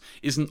audience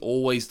isn't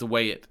always the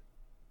way it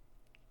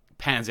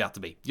pans out to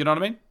be. You know what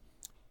I mean?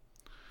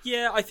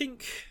 Yeah, I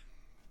think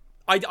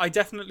I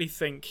definitely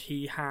think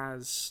he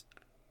has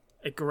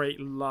a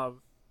great love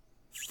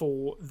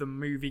for the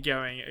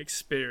movie-going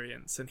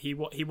experience, and he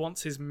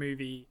wants his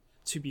movie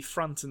to be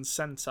front and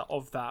center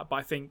of that. But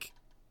I think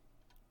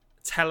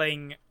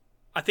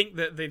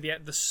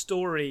that the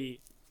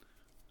story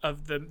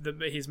of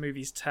his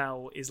movies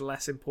tell is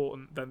less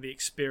important than the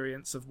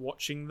experience of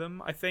watching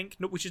them. I think,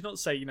 which is not to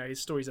say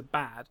his stories are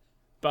bad,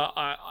 but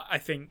I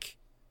think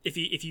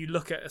if you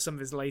look at some of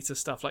his later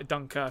stuff, like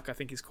Dunkirk, I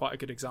think is quite a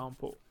good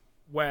example,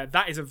 where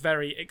that is a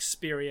very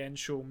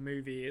experiential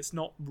movie. It's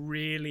not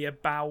really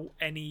about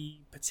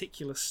any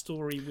particular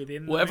story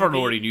within the everyone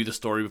movie. Already knew the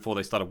story before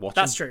they started watching.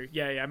 That's true.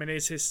 Yeah. I mean,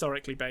 it's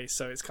historically based,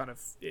 so it's kind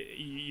of,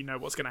 you know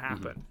what's going to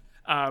happen.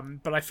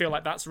 But I feel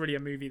like that's really a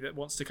movie that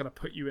wants to kind of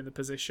put you in the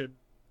position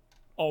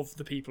of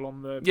the people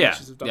on the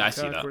beaches of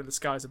Dunkirk or in the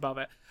skies above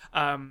it.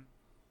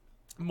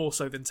 More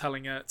so than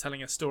telling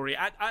a story.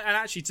 And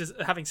actually,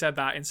 having said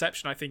that,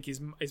 Inception, I think,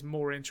 is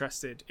more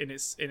interested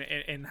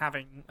in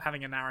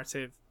having a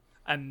narrative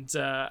and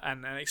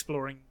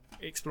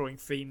exploring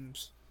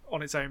themes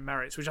on its own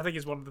merits, which I think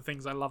is one of the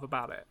things I love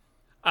about it.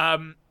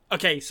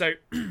 Okay, so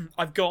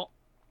I've got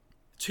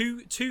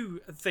two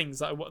things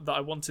that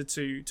I wanted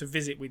to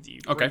visit with you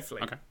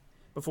briefly. Okay.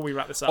 Before we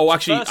wrap this up. Oh,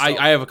 actually,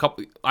 I have a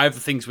couple. I have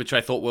things which I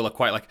thought were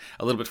quite like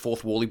a little bit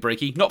fourth wall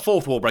breaky. Not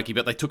fourth wall breaky,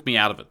 but they took me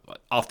out of it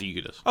after you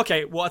did it.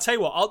 Okay, well, I'll tell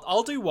you what.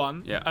 I'll do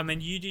one, and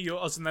then you do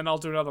yours, and then I'll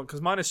do another one, because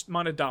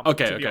mine are dumb.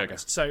 Okay.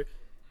 So,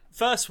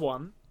 first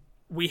one,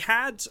 we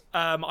had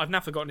I've now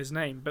forgotten his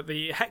name, but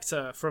the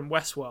Hector from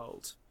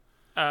Westworld.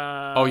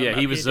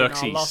 He was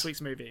Xerxes. In our last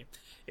week's movie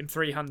in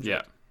 300.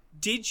 Yeah.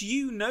 Did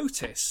you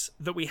notice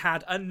that we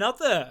had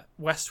another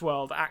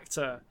Westworld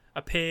actor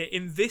appear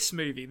in this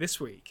movie this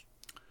week?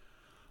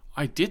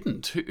 I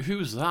didn't. Who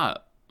was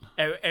that?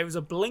 It was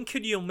a blink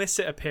and you'll miss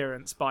it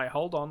appearance by,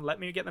 hold on,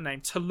 let me get the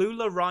name,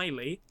 Tallulah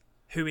Riley,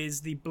 who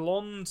is the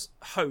blonde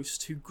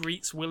host who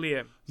greets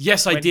William.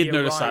 Yes, I did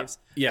notice that.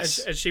 Yes,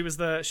 and she was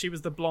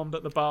the blonde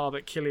at the bar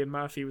that Cillian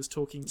Murphy was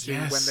talking to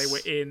when they were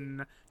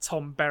in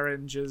Tom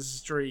Berenger's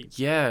dream.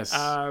 Yes,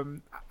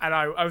 and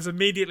I was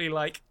immediately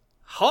like,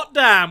 hot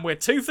damn, we're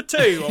 2 for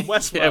 2 on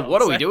Westworld. Yeah,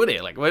 what are we doing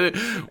here? Like,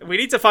 we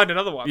need to find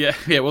another one. Yeah.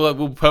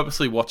 We'll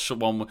purposely watch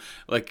one.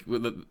 Like,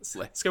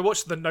 let's go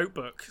watch The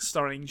Notebook,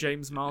 starring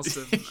James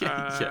Marsden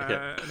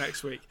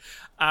next week.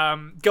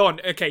 Go on.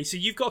 Okay, so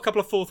you've got a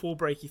couple of fourth wall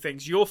breaky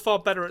things. You're far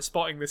better at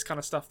spotting this kind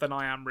of stuff than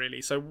I am,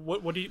 really. So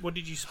what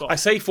did you spot? I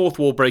say fourth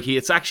wall breaky.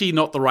 It's actually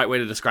not the right way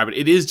to describe it.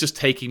 It is just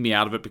taking me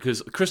out of it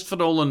because Christopher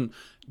Nolan.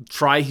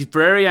 He's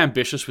very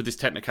ambitious with his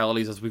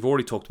technicalities, as we've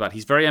already talked about.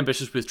 He's very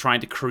ambitious with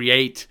trying to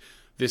create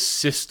this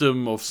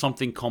system of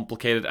something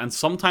complicated, and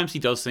sometimes he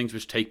does things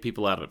which take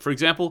people out of it. For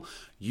example,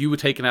 you were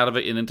taken out of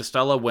it in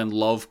Interstellar when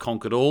love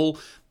conquered all.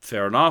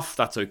 Fair enough,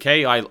 that's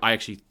okay. I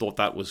actually thought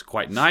that was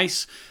quite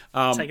nice.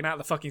 Taken out of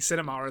the fucking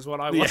cinema is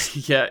what I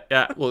was. Yeah.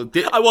 Well,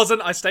 I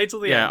wasn't. I stayed till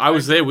the end. Yeah, I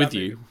was there with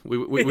you. We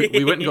went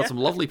and got some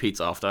lovely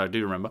pizza after. I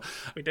do remember.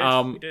 We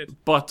did.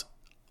 But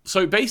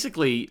so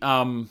basically.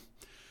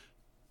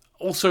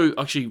 Also,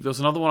 actually, there's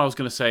another one I was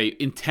going to say.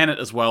 In Tenet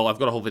as well, I've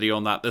got a whole video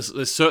on that.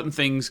 There's certain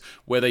things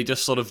where they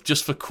just sort of,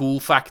 just for cool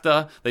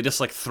factor, they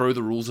just like throw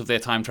the rules of their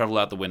time travel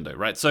out the window,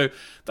 right? So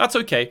that's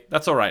okay.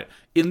 That's all right.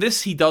 In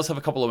this, he does have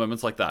a couple of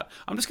moments like that.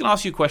 I'm just going to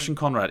ask you a question,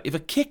 Conrad. If a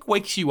kick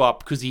wakes you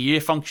up because the ear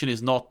function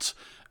is not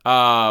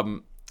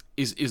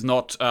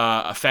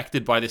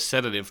affected by this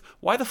sedative,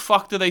 why the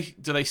fuck do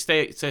they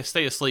stay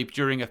asleep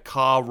during a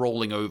car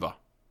rolling over?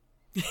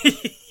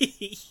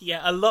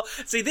 Yeah, a lot.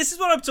 See, this is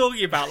what I'm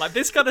talking about. Like,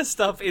 this kind of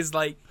stuff is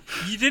like,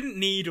 you didn't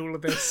need all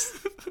of this.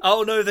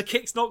 Oh no, the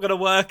kick's not going to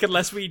work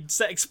unless we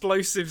set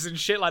explosives and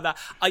shit like that.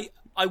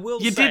 I will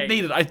say... You did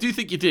need it. I do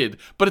think you did.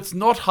 But it's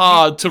not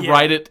hard to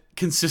write it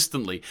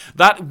consistently.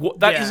 That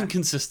isn't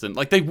consistent.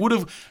 Like, they would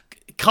have...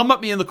 Come at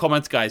me in the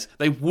comments, guys.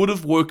 They would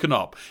have woken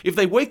up. If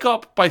they wake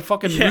up by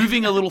fucking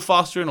moving a little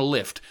faster in a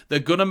lift, they're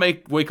going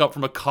to wake up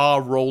from a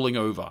car rolling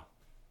over.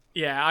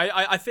 Yeah,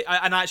 I think,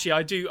 and actually,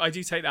 I do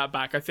take that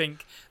back. I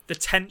think the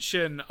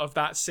tension of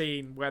that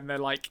scene when they're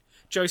like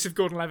Joseph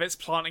Gordon-Levitt's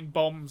planting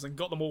bombs and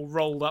got them all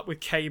rolled up with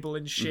cable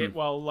and shit,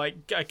 while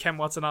like Ken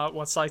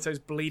Saito's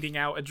bleeding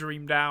out a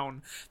dream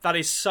down. That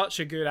is such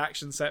a good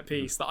action set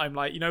piece that I'm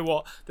like, you know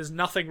what? There's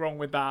nothing wrong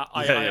with that.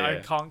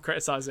 I can't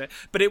criticize it.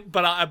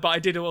 But I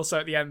did also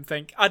at the end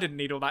think I didn't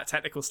need all that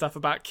technical stuff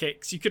about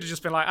kicks. You could have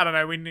just been like, I don't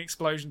know, we need an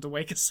explosion to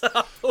wake us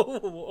up or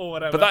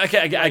whatever. But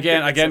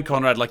again,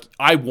 Conrad, like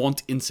I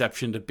want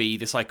Inception to be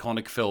this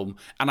iconic film,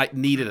 and I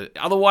needed it.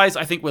 Otherwise,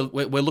 I think we're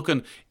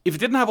looking. If it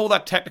didn't have all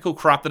that technical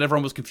crap that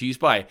everyone was confused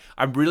by,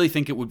 I really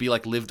think it would be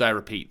like Live, Die,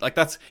 Repeat. Like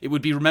it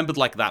would be remembered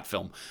like that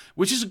film,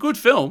 which is a good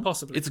film.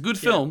 Possibly. It's a good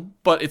film,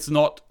 but it's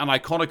not an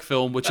iconic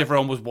film, which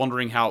everyone was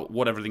wondering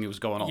what everything was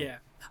going on. Yeah.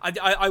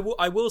 I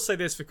will say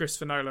this for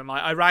Christopher Nolan.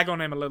 I rag on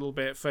him a little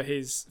bit for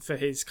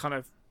his kind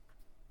of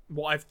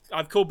what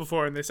I've called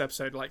before in this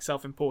episode like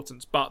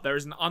self-importance, but there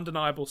is an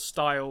undeniable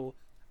style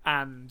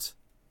and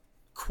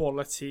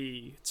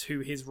quality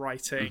to his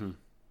writing.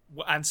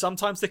 And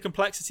sometimes the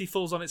complexity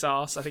falls on its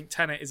arse. I think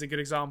Tenet is a good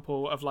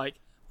example of like,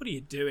 what are you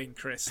doing,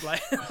 Chris?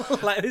 Like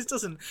this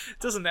doesn't.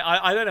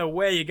 I don't know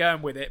where you're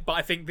going with it, but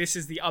I think this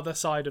is the other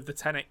side of the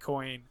Tenet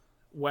coin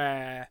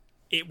where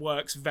it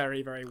works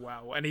very, very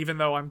well. And even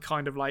though I'm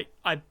kind of like,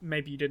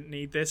 maybe you didn't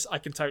need this, I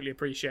can totally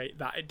appreciate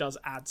that it does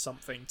add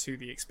something to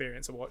the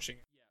experience of watching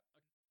it.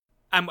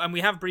 And we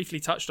have briefly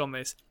touched on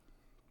this,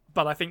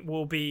 but I think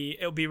it'll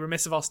be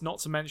remiss of us not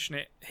to mention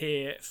it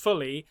here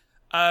fully.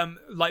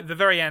 Like the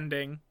very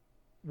ending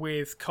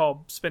with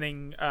Cobb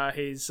spinning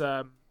his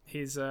what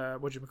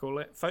do you call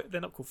it?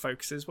 They're not called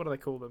focuses. What do they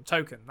call them?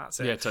 Token. That's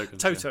it. Yeah,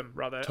 tokens. Totem,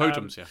 rather.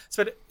 Totems,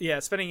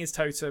 spinning his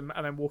totem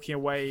and then walking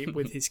away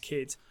with his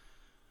kid.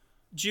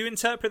 Do you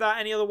interpret that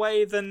any other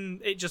way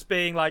than it just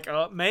being like,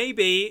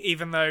 maybe,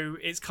 even though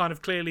it's kind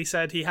of clearly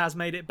said he has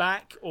made it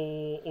back,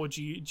 or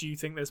do you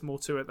think there's more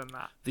to it than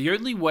that? The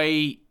only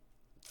way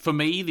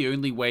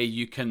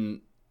you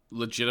can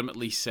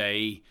legitimately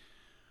say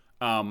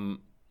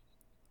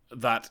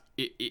that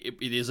it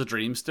is a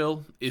dream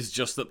still is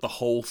just that the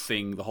whole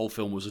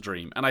film was a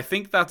dream. And I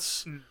think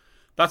that's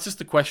just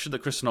the question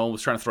that Chris Nolan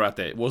was trying to throw out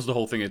there. Was the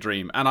whole thing a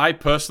dream? And I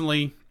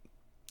personally,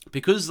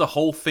 because the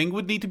whole thing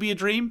would need to be a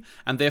dream,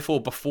 and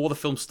therefore before the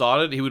film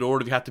started, he would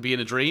already have to be in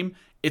a dream,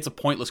 it's a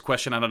pointless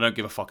question and I don't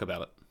give a fuck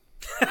about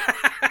it.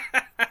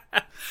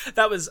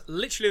 That was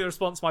literally the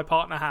response my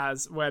partner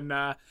has when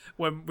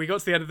we got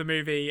to the end of the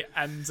movie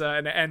and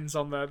it ends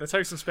on the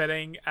totem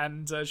spinning,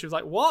 and she was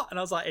like, "What?" And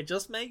I was like, "It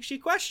just makes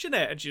you question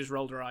it," and she just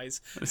rolled her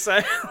eyes. So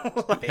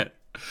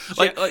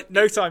like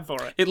no time for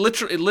it. It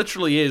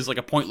literally is like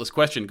a pointless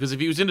question, because if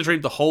he was in a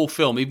dream the whole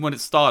film, even when it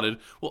started,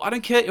 well, I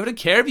don't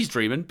care if he's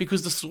dreaming,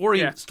 because the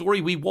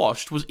story we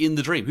watched was in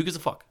the dream. Who gives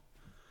a fuck?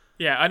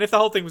 Yeah, and if the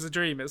whole thing was a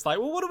dream, it's like,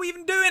 well, what are we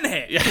even doing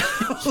here? Yeah.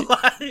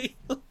 like,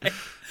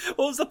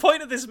 what was the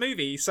point of this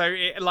movie? So,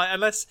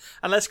 unless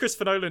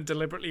Christopher Nolan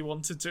deliberately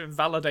wanted to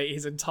invalidate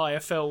his entire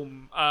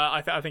film,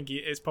 I think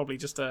it's probably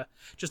just a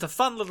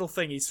fun little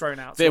thing he's thrown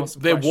out. There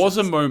was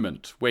a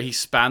moment where he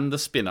spanned the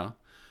spinner,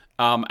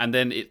 and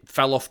then it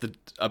fell off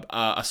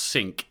a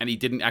sink, and he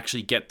didn't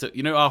actually get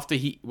to, after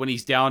when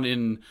he's down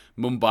in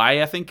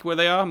Mumbai, I think, where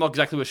they are. I'm not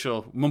exactly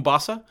sure.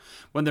 Mombasa,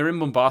 when they're in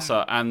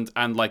Mombasa,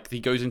 and like he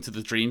goes into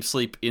the dream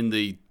sleep in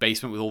the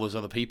basement with all those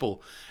other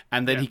people,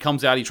 and then he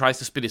comes out, he tries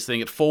to spin his thing,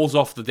 it falls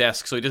off the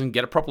desk, so he doesn't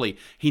get it properly.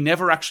 He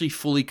never actually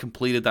fully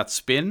completed that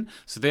spin,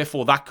 so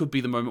therefore that could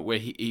be the moment where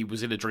he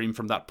was in a dream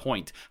from that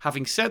point.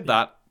 Having said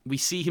that, we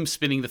see him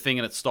spinning the thing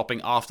and it's stopping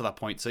after that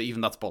point, so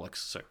even that's bollocks.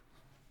 So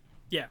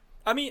yeah,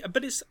 I mean,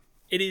 but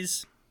it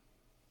is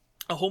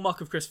a hallmark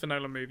of Christopher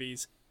Nolan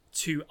movies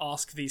to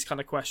ask these kind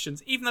of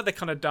questions, even though they're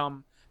kind of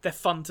dumb. They're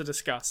fun to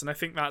discuss, and I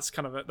think that's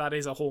kind of that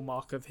is a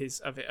hallmark of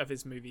his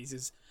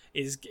movies.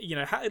 Is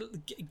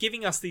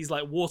giving us these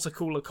like water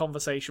cooler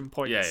conversation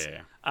points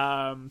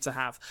to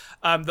have.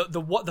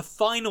 The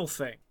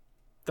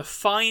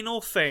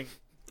final thing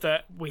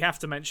that we have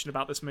to mention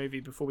about this movie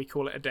before we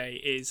call it a day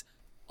is,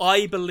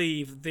 I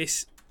believe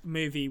this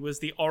movie was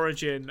the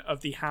origin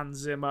of the Hans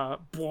Zimmer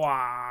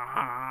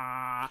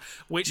blah,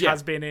 which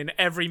has been in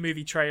every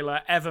movie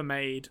trailer ever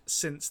made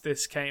since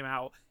this came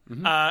out.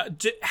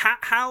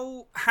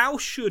 How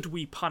should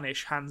we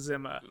punish Hans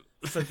Zimmer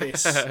for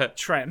this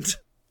trend?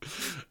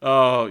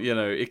 Oh,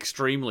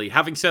 extremely.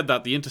 Having said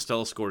that, the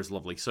Interstellar score is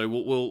lovely, so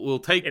we'll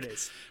take it.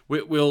 Is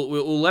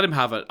we'll let him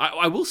have it.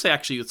 I will say,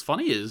 actually, what's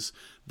funny is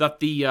that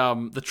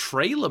the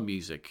trailer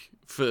music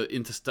for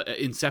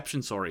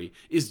Inception,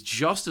 is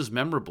just as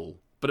memorable,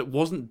 but it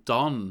wasn't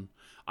done.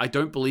 I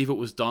don't believe it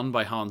was done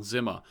by Hans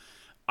Zimmer.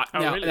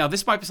 Really? Now,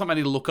 this might be something I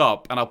need to look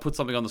up, and I'll put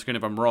something on the screen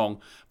if I'm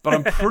wrong, but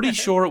I'm pretty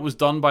sure it was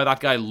done by that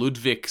guy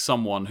Ludwig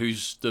someone,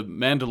 who's the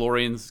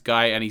Mandalorian's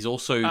guy, and he's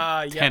also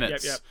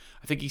Tenet's. Yep.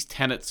 I think he's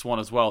Tenet's one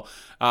as well,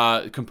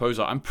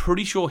 composer. I'm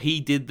pretty sure he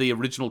did the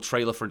original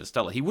trailer for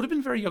Interstellar. He would have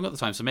been very young at the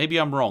time, so maybe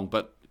I'm wrong,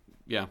 but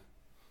yeah.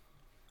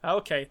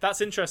 Okay, that's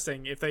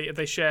interesting. If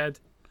they shared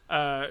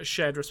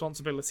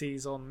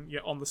responsibilities on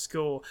the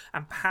score,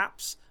 and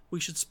perhaps we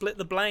should split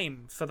the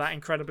blame for that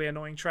incredibly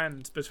annoying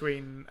trend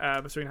between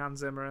Hans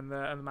Zimmer and the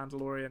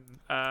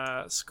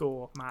Mandalorian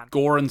score man.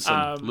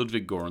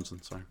 Ludwig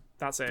Göransson. Sorry,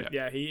 that's it.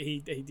 Yeah,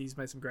 he's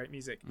made some great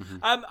music.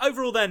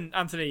 Overall, then,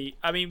 Anthony,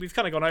 I mean, we've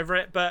kind of gone over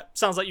it, but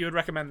sounds like you would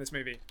recommend this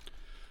movie.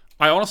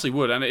 I honestly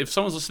would, and if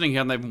someone's listening here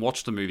and they haven't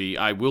watched the movie,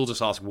 I will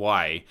just ask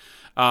why.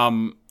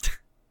 I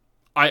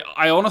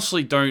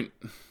honestly don't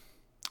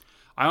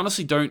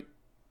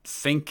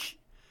think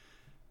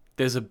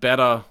there's a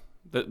better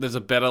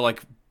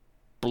like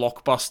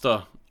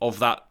blockbuster of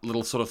that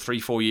little sort of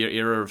 3-4 year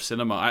era of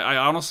cinema. I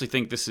honestly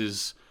think this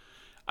is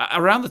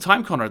around the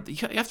time, Conrad.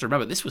 You have to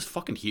remember, this was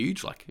fucking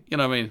huge. Like, you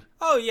know what I mean?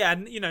 Oh yeah,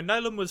 and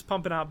Nolan was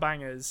pumping out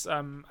bangers.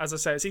 As I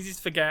say, it's easy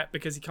to forget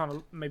because he kind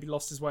of maybe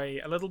lost his way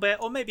a little bit,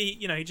 or maybe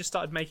he just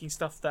started making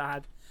stuff that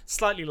had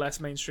slightly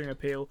less mainstream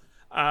appeal.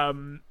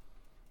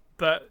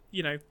 But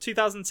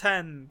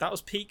 2010, that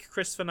was peak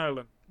Christopher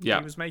Nolan. Yeah.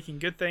 He was making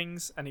good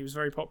things, and he was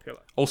very popular.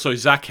 Also,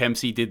 Zach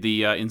Hemsey did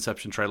the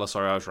Inception trailer.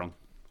 Sorry, I was wrong.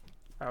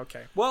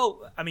 Okay.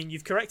 Well, I mean,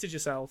 you've corrected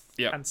yourself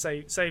and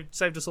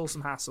saved us all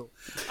some hassle.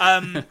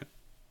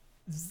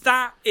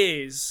 That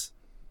is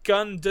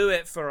gonna do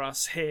it for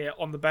us here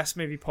on the Best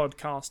Movie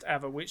Podcast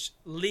Ever, which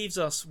leaves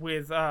us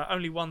with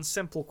only one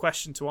simple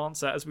question to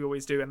answer, as we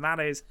always do, and that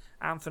is,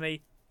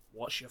 Anthony,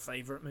 what's your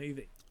favourite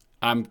movie?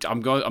 I'm not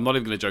even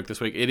going to joke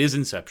this week. It is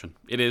Inception.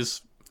 It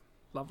is.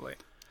 Lovely.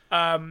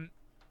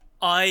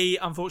 I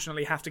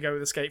unfortunately have to go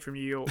with Escape from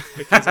New York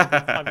because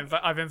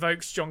I've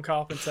invoked John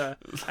Carpenter,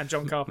 and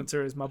John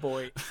Carpenter is my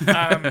boy.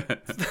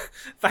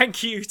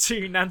 Thank you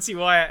to Nancy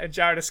Wyatt and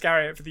Jared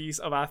Iscariot for the use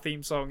of our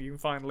theme song. You can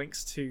find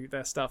links to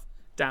their stuff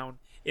down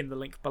in the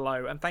link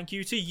below. And thank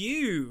you to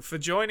you for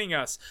joining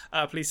us.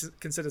 Please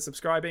consider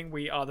subscribing.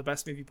 We are the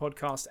Best Movie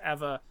Podcast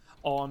Ever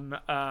on...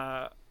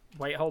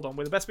 Wait, hold on.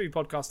 We're the Best Movie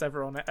Podcast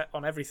Ever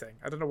on everything.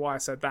 I don't know why I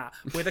said that.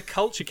 We're the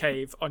Culture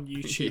Cave on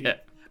YouTube. Yeah.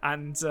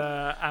 And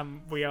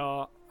we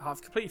are...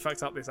 I've completely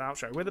fucked up this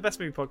outro. We're the Best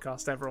Movie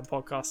Podcast Ever on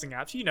podcasting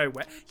apps. You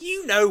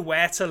know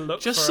where to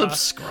look. Just for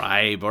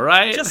subscribe, all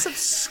right? Just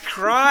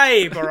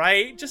subscribe, all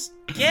right? Just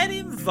get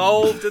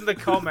involved in the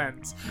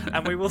comments.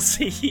 And we will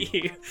see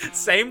you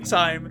same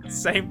time,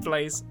 same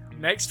place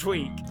next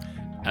week.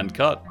 And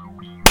cut.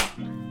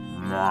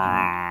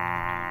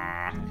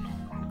 Wow.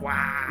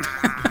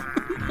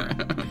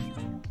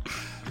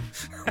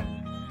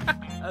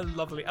 A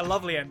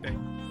lovely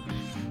ending.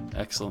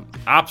 Excellent.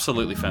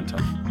 Absolutely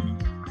fantastic.